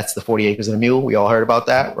 That's the 40 acres and a mule. We all heard about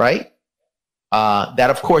that, right? That,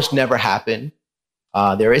 of course, never happened.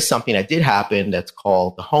 There is something that did happen that's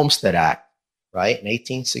called the Homestead Act, right? In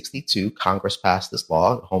 1862, Congress passed this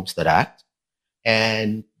law, the Homestead Act.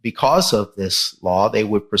 And because of this law, they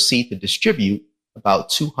would proceed to distribute about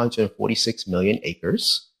 246 million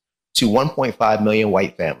acres to 1.5 million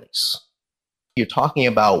white families. You're talking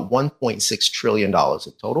about $1.6 trillion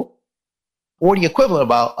in total, or the equivalent of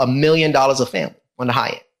about $1 million a family on the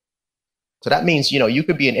high end. So that means, you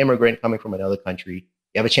could be an immigrant coming from another country.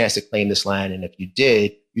 You have a chance to claim this land. And if you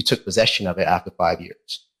did, you took possession of it after 5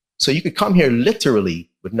 years. So you could come here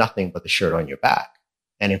literally with nothing but the shirt on your back.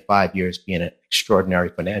 And in 5 years, be in an extraordinary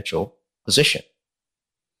financial position.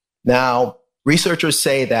 Now, researchers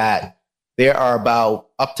say that there are about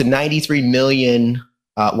up to 93 million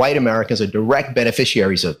white Americans are direct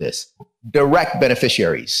beneficiaries of this. Direct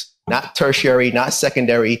beneficiaries, not tertiary, not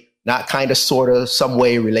secondary, not kind of, sort of, some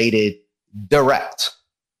way related, direct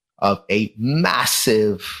of a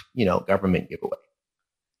massive, government giveaway.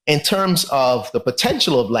 In terms of the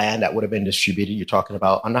potential of land that would have been distributed, you're talking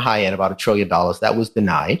about on the high end, about $1 trillion. That was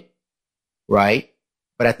denied, right?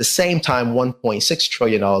 But at the same time, $1.6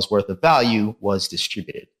 trillion worth of value was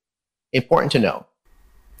distributed. Important to know.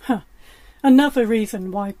 Another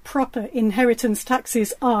reason why proper inheritance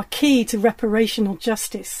taxes are key to reparational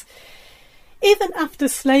justice. Even after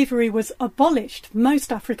slavery was abolished,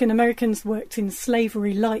 most African Americans worked in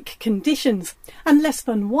slavery-like conditions, and less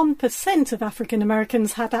than 1% of African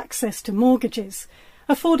Americans had access to mortgages.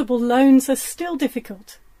 Affordable loans are still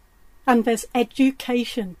difficult. And there's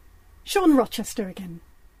education. Sean Rochester again.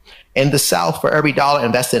 In the South, for every dollar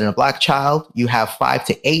invested in a black child, you have 5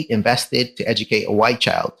 to 8 invested to educate a white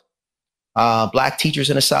child. Black teachers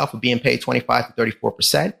in the South are being paid 25 to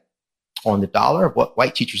 34% on the dollar of what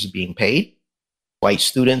white teachers are being paid. White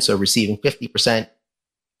students are receiving 50%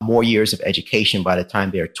 more years of education by the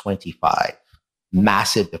time they're 25.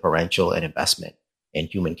 Massive differential in investment in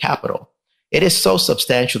human capital. It is so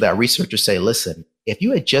substantial that researchers say, listen, if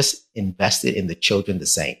you had just invested in the children the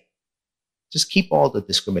same, just keep all the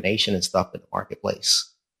discrimination and stuff in the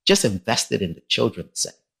marketplace, just invested in the children the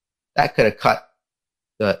same, that could have cut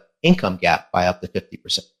the income gap by up to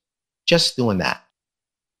 50%. Just doing that.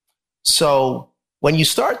 So when you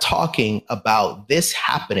start talking about this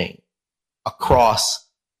happening across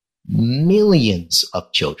millions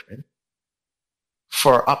of children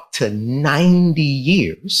for up to 90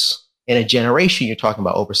 years, in a generation, you're talking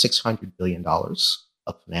about over $600 billion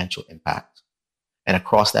of financial impact. And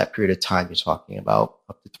across that period of time, you're talking about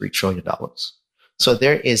up to $3 trillion. So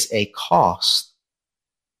there is a cost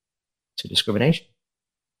to discrimination.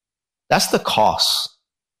 That's the cost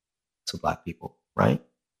to Black people, right?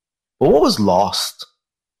 But what was lost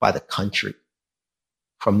by the country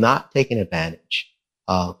from not taking advantage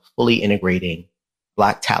of fully integrating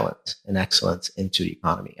Black talent and excellence into the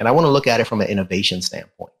economy? And I want to look at it from an innovation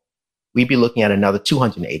standpoint. We'd be looking at another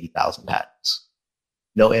 280,000 patents.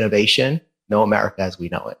 No innovation, no America as we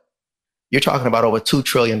know it. You're talking about over $2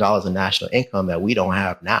 trillion in national income that we don't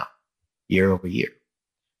have now. year over year.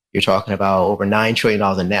 You're talking about over $9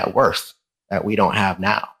 trillion in net worth that we don't have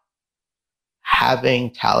now.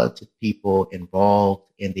 Having talented people involved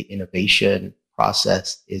in the innovation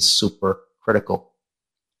process is super critical.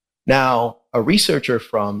 Now, a researcher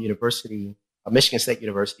from Michigan State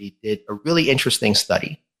University did a really interesting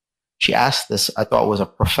study. She asked this, I thought was a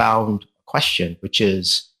profound question, which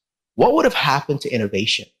is, what would have happened to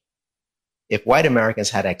innovation if white Americans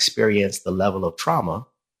had experienced the level of trauma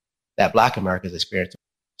that Black Americans experienced?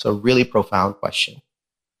 It's a really profound question.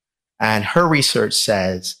 And her research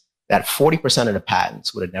says that 40% of the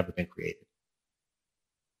patents would have never been created.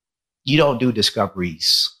 You don't do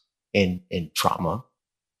discoveries in trauma.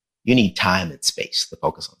 You need time and space to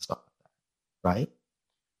focus on stuff like that, right?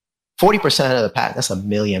 40% of the patent, that's 1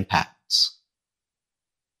 million patents.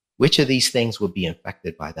 Which of these things would be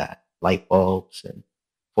infected by that? Light bulbs and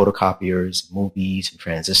photocopiers, movies and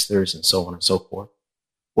transistors and so on and so forth.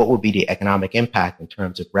 What would be the economic impact in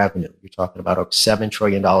terms of revenue? You're talking about over $7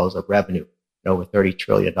 trillion of revenue and over $30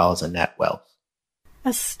 trillion in net wealth.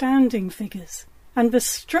 Astounding figures. And the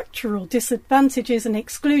structural disadvantages and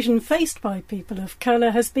exclusion faced by people of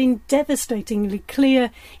colour has been devastatingly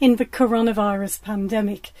clear in the coronavirus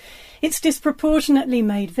pandemic. It's disproportionately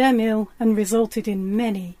made them ill and resulted in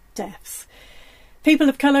many deaths. People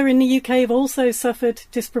of colour in the UK have also suffered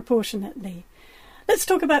disproportionately. Let's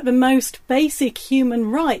talk about the most basic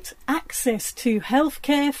human right, access to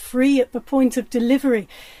healthcare free at the point of delivery.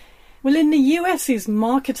 Well, in the US's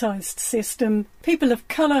marketised system, people of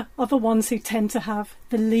colour are the ones who tend to have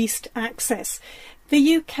the least access.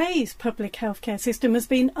 The UK's public healthcare system has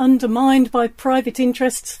been undermined by private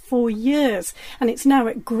interests for years, and it's now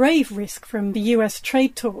at grave risk from the US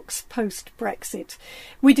trade talks post-Brexit.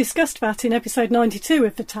 We discussed that in episode 92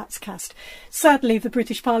 of the Tatscast. Sadly, the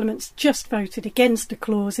British Parliament's just voted against a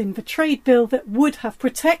clause in the trade bill that would have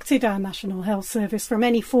protected our National Health Service from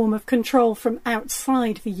any form of control from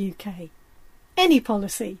outside the UK. Any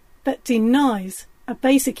policy that denies a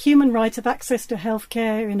basic human right of access to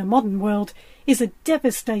healthcare in a modern world is a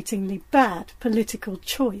devastatingly bad political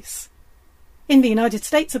choice. In the United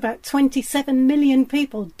States, about 27 million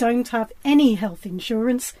people don't have any health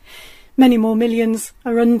insurance. Many more millions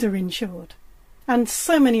are underinsured. And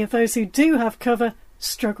so many of those who do have cover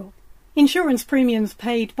struggle. Insurance premiums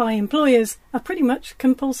paid by employers are pretty much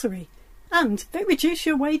compulsory. And they reduce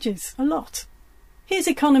your wages a lot. Here's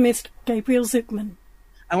economist Gabriel Zucman.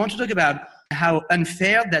 I want to talk about how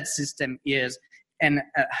unfair that system is and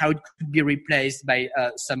how it could be replaced by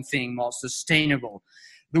something more sustainable.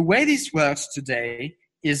 The way this works today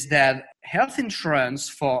is that health insurance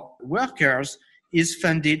for workers is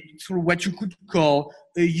funded through what you could call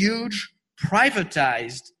a huge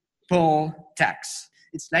privatized poll tax.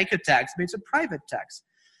 It's like a tax, but it's a private tax.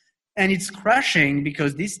 And it's crashing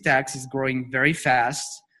because this tax is growing very fast.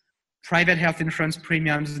 Private health insurance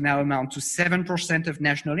premiums now amount to 7% of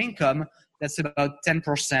national income. That's about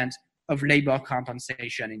 10% of labor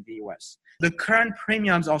compensation in the US. The current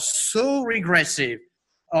premiums are so regressive,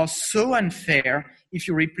 are so unfair. If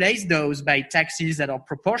you replace those by taxes that are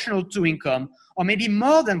proportional to income, or maybe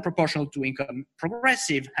more than proportional to income,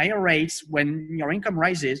 progressive, higher rates when your income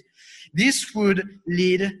rises, this would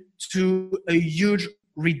lead to a huge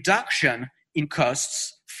reduction in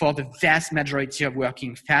costs for the vast majority of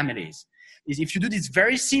working families. If you do this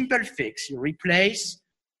very simple fix, you replace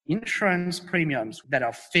insurance premiums that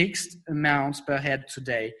are fixed amounts per head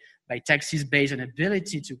today by taxes based on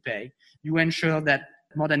ability to pay, you ensure that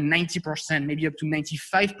more than 90%, maybe up to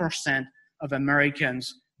 95% of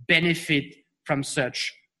Americans benefit from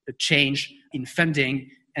such a change in funding.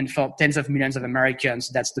 And for tens of millions of Americans,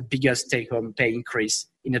 that's the biggest take-home pay increase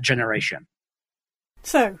in a generation.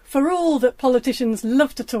 So, for all that politicians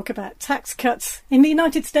love to talk about tax cuts, in the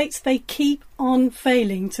United States they keep on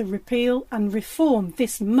failing to repeal and reform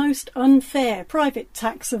this most unfair private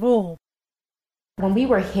tax of all. When we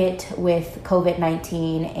were hit with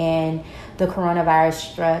COVID-19 and the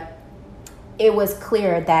coronavirus struck, it was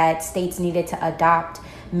clear that states needed to adopt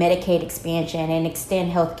Medicaid expansion and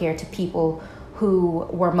extend healthcare to people who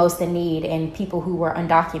were most in need and people who were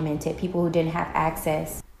undocumented, people who didn't have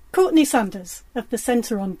access. Courtney Sanders of the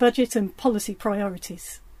Centre on Budget and Policy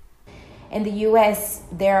Priorities. In the U.S.,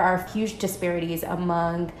 there are huge disparities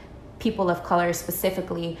among people of color,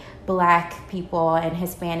 specifically Black people and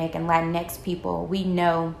Hispanic and Latinx people. We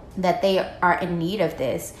know that they are in need of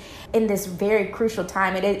this. In this very crucial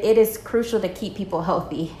time, it is crucial to keep people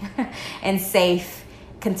healthy and safe,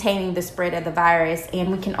 containing the spread of the virus,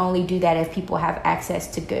 and we can only do that if people have access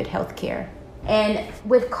to good health care. And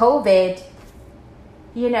with COVID,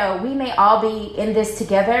 we may all be in this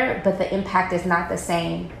together, but the impact is not the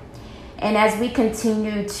same. And as we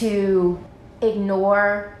continue to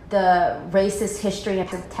ignore the racist history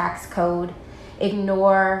of the tax code,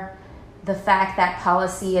 ignore the fact that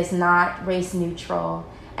policy is not race neutral,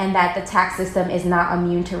 and that the tax system is not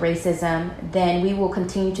immune to racism, then we will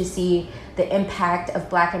continue to see the impact of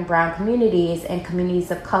Black and brown communities and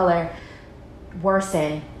communities of color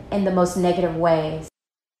worsen in the most negative ways.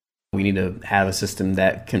 We need to have a system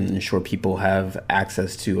that can ensure people have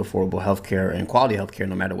access to affordable healthcare and quality healthcare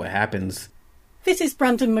no matter what happens. This is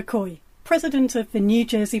Brandon McCoy, president of the New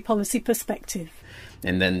Jersey Policy Perspective.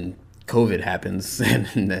 And then COVID happens,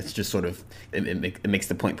 and that's just sort of, it makes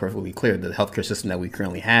the point perfectly clear. The healthcare system that we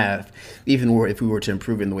currently have, even if we were to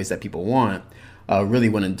improve it in the ways that people want, really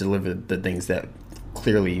wouldn't deliver the things that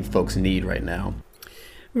clearly folks need right now.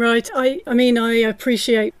 Right. I mean, I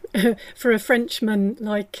appreciate for a Frenchman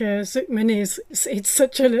like Zucman it's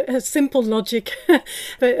such a simple logic,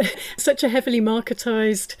 but such a heavily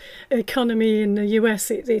marketized economy in the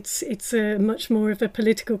US, it's much more of a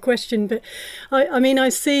political question. But I mean, I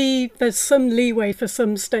see there's some leeway for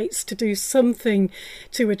some states to do something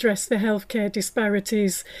to address the healthcare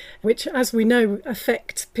disparities, which, as we know,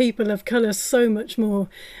 affect people of colour so much more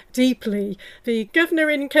deeply. The governor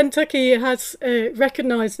in Kentucky has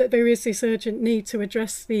recognised that there is this urgent need to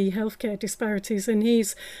address the healthcare disparities, and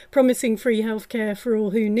he's promising free healthcare for all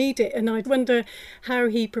who need it. And I wonder how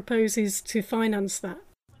he proposes to finance that.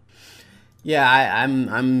 Yeah,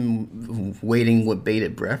 I'm waiting with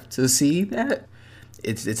bated breath to see that.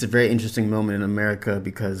 It's a very interesting moment in America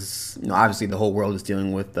because, you know, obviously the whole world is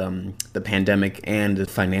dealing with the pandemic and the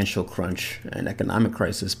financial crunch and economic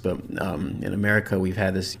crisis. But in America, we've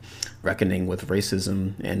had this reckoning with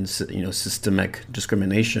racism and, you know, systemic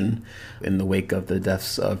discrimination in the wake of the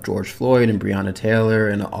deaths of George Floyd and Breonna Taylor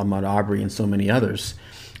and Ahmaud Arbery and so many others.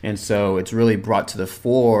 And so it's really brought to the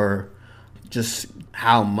fore just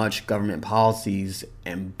how much government policies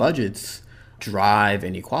and budgets drive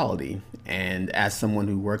inequality. And as someone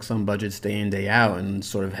who works on budgets day in, day out and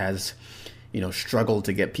sort of has, you know, struggled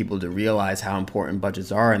to get people to realize how important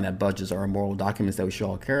budgets are and that budgets are moral documents that we should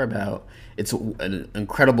all care about, it's an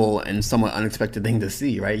incredible and somewhat unexpected thing to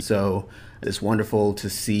see, right? So it's wonderful to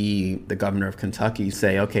see the governor of Kentucky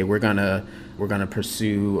say, okay, we're gonna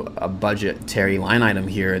pursue a budgetary line item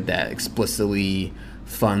here that explicitly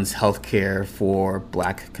funds healthcare for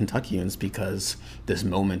Black Kentuckians, because this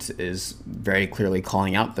moment is very clearly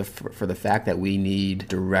calling out for the fact that we need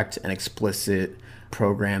direct and explicit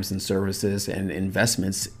programs and services and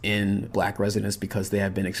investments in Black residents, because they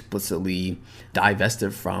have been explicitly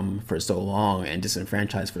divested from for so long and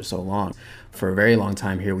disenfranchised for so long. For a very long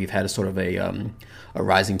time here, we've had a sort of a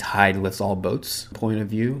rising tide lifts all boats point of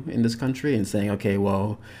view in this country, and saying, okay,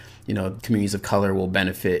 well, you know, communities of color will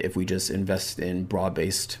benefit if we just invest in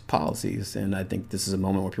broad-based policies. And I think this is a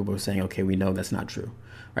moment where people are saying, okay, we know that's not true,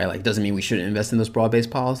 right? Like, it doesn't mean we shouldn't invest in those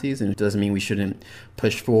broad-based policies, and it doesn't mean we shouldn't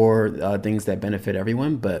push for things that benefit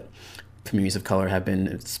everyone, but communities of color have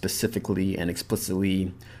been specifically and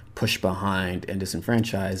explicitly pushed behind and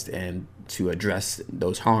disenfranchised, and to address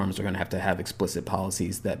those harms, we're going to have explicit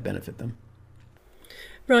policies that benefit them.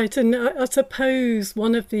 Right, and I suppose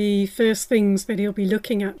one of the first things that he'll be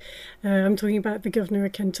looking at, I'm talking about the governor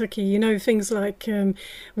of Kentucky, you know, things like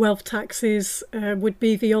wealth taxes would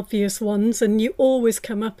be the obvious ones, and you always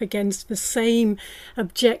come up against the same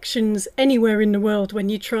objections anywhere in the world when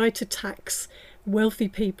you try to tax wealthy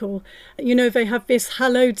people. You know, they have this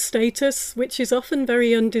hallowed status, which is often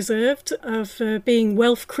very undeserved, of being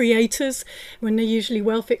wealth creators when they're usually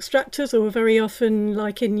wealth extractors, or very often,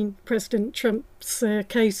 like in President Trump's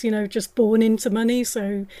case, you know, just born into money,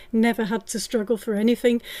 so never had to struggle for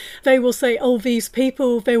anything. They will say, oh, these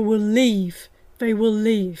people, they will leave.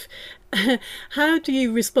 How do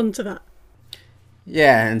you respond to that?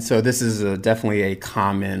 Yeah, and so this is definitely a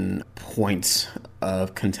common point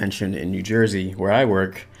of contention in New Jersey, where I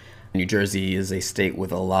work. New Jersey is a state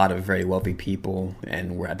with a lot of very wealthy people,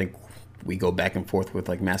 and where I think we go back and forth with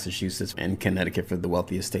like Massachusetts and Connecticut for the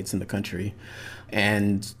wealthiest states in the country.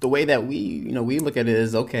 And the way that we look at it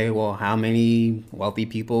is, okay, well, how many wealthy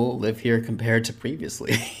people live here compared to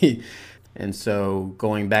previously? And so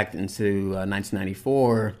going back into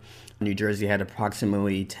 1994, New Jersey had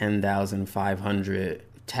approximately 10,500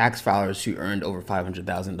 tax filers who earned over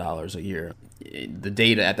 $500,000 a year. The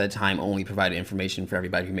data at that time only provided information for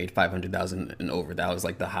everybody who made $500,000 and over. That was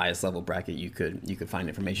like the highest level bracket you could find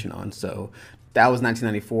information on. So that was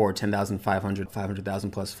 1994, 10,500,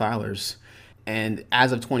 500,000 plus filers. And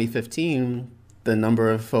as of 2015, the number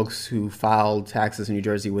of folks who filed taxes in New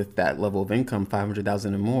Jersey with that level of income, $500,000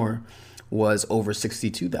 and more, was over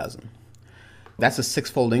 62,000. That's a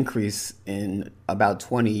six-fold increase in about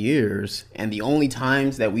 20 years. And the only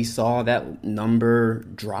times that we saw that number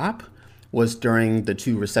drop was during the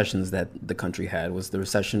two recessions that the country had, was the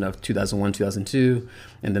recession of 2001, 2002,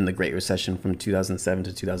 and then the Great Recession from 2007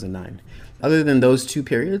 to 2009. Other than those two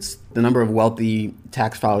periods, the number of wealthy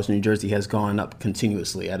tax filers in New Jersey has gone up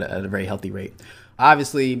continuously at a very healthy rate.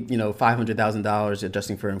 Obviously, $500,000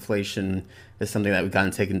 adjusting for inflation is something that we've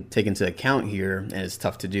got to take into account here, and it's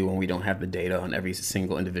tough to do when we don't have the data on every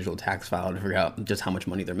single individual tax file to figure out just how much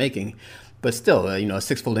money they're making. But still, a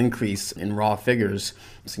six-fold increase in raw figures,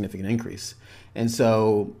 a significant increase. And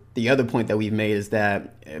so the other point that we've made is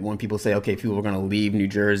that when people say, okay, people are going to leave New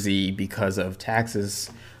Jersey because of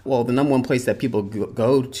taxes, well, the number one place that people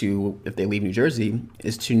go to if they leave New Jersey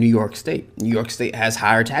is to New York State. New York State has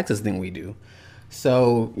higher taxes than we do.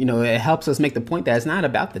 So, it helps us make the point that it's not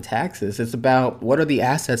about the taxes. It's about what are the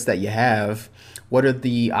assets that you have? What are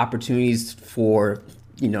the opportunities for,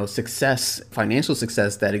 success, financial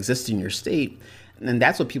success that exists in your state? And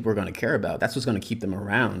that's what people are going to care about. That's what's going to keep them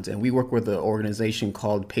around. And we work with an organization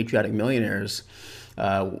called Patriotic Millionaires,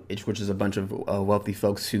 which is a bunch of wealthy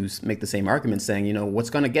folks who make the same argument, saying, what's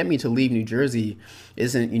going to get me to leave New Jersey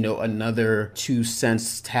isn't, another 2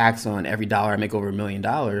 cents tax on every dollar I make over $1 million,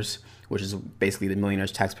 which is basically the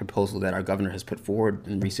millionaire's tax proposal that our governor has put forward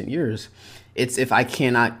in recent years. It's if I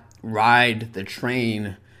cannot ride the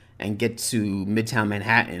train and get to Midtown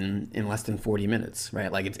Manhattan in less than 40 minutes,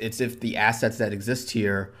 right? Like it's if the assets that exist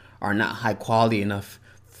here are not high quality enough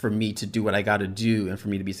for me to do what I got to do and for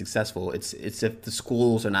me to be successful. It's if the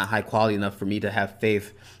schools are not high quality enough for me to have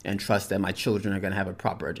faith and trust that my children are going to have a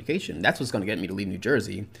proper education. That's what's going to get me to leave New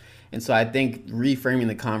Jersey. And so I think reframing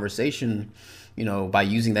the conversation, by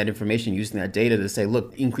using that information, using that data to say,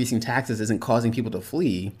 look, increasing taxes isn't causing people to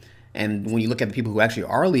flee. And when you look at the people who actually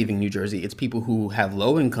are leaving New Jersey, it's people who have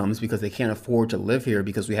low incomes because they can't afford to live here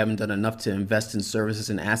because we haven't done enough to invest in services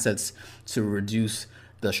and assets to reduce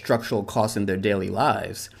the structural costs in their daily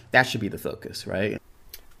lives. That should be the focus, right?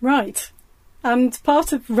 Right. And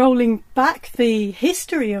part of rolling back the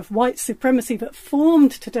history of white supremacy that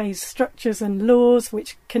formed today's structures and laws,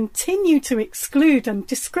 which continue to exclude and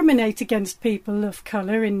discriminate against people of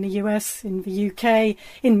colour in the US, in the UK,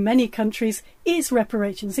 in many countries, is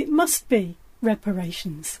reparations. It must be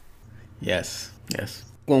reparations. Yes.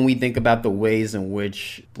 When we think about the ways in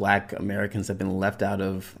which Black Americans have been left out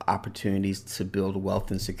of opportunities to build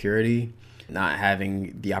wealth and security, not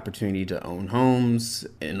having the opportunity to own homes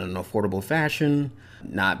in an affordable fashion,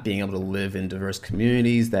 not being able to live in diverse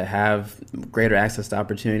communities that have greater access to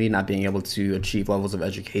opportunity, not being able to achieve levels of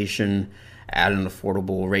education at an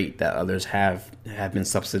affordable rate that others have been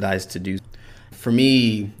subsidized to do. For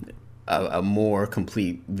me, a more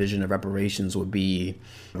complete vision of reparations would be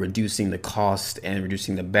reducing the cost and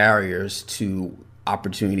reducing the barriers to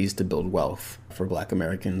opportunities to build wealth for Black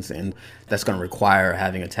Americans. And that's going to require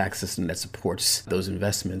having a tax system that supports those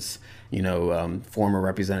investments. Former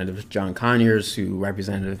Representative John Conyers, who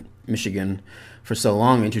represented Michigan for so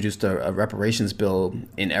long, introduced a reparations bill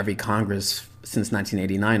in every Congress since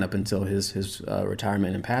 1989 up until his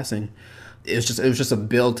retirement and passing. It was just a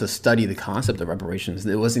bill to study the concept of reparations.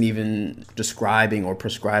 It wasn't even describing or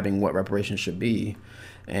prescribing what reparations should be.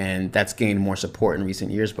 And that's gained more support in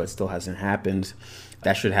recent years, but it still hasn't happened.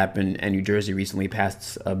 That should happen. And New Jersey recently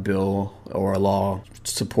passed a bill or a law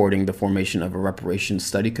supporting the formation of a reparations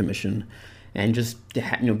study commission. And just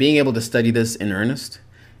being able to study this in earnest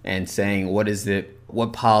and saying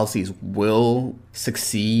what policies will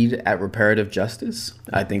succeed at reparative justice,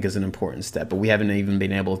 I think is an important step. But we haven't even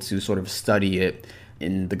been able to sort of study it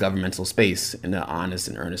in the governmental space in an honest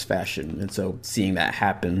and earnest fashion. And so seeing that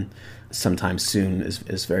happen sometime soon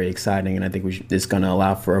is very exciting. And I think it's going to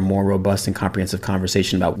allow for a more robust and comprehensive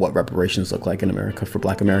conversation about what reparations look like in America for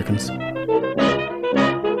Black Americans.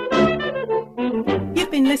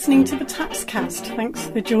 You've been listening to the Taxcast. Thanks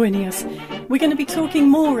for joining us. We're going to be talking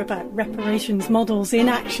more about reparations models in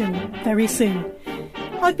action very soon.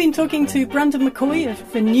 I've been talking to Brandon McCoy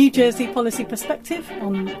of the New Jersey Policy Perspective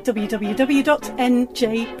on www.njpp.org.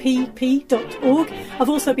 I've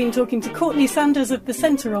also been talking to Courtney Sanders of the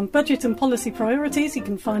Centre on Budget and Policy Priorities. You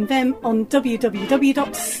can find them on www.cbpp.org.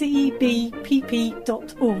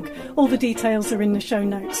 All the details are in the show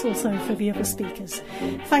notes, also for the other speakers.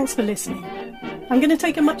 Thanks for listening. I'm going to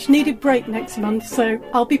take a much needed break next month, so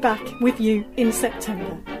I'll be back with you in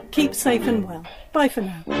September. Keep safe and well. Bye for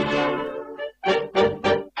now.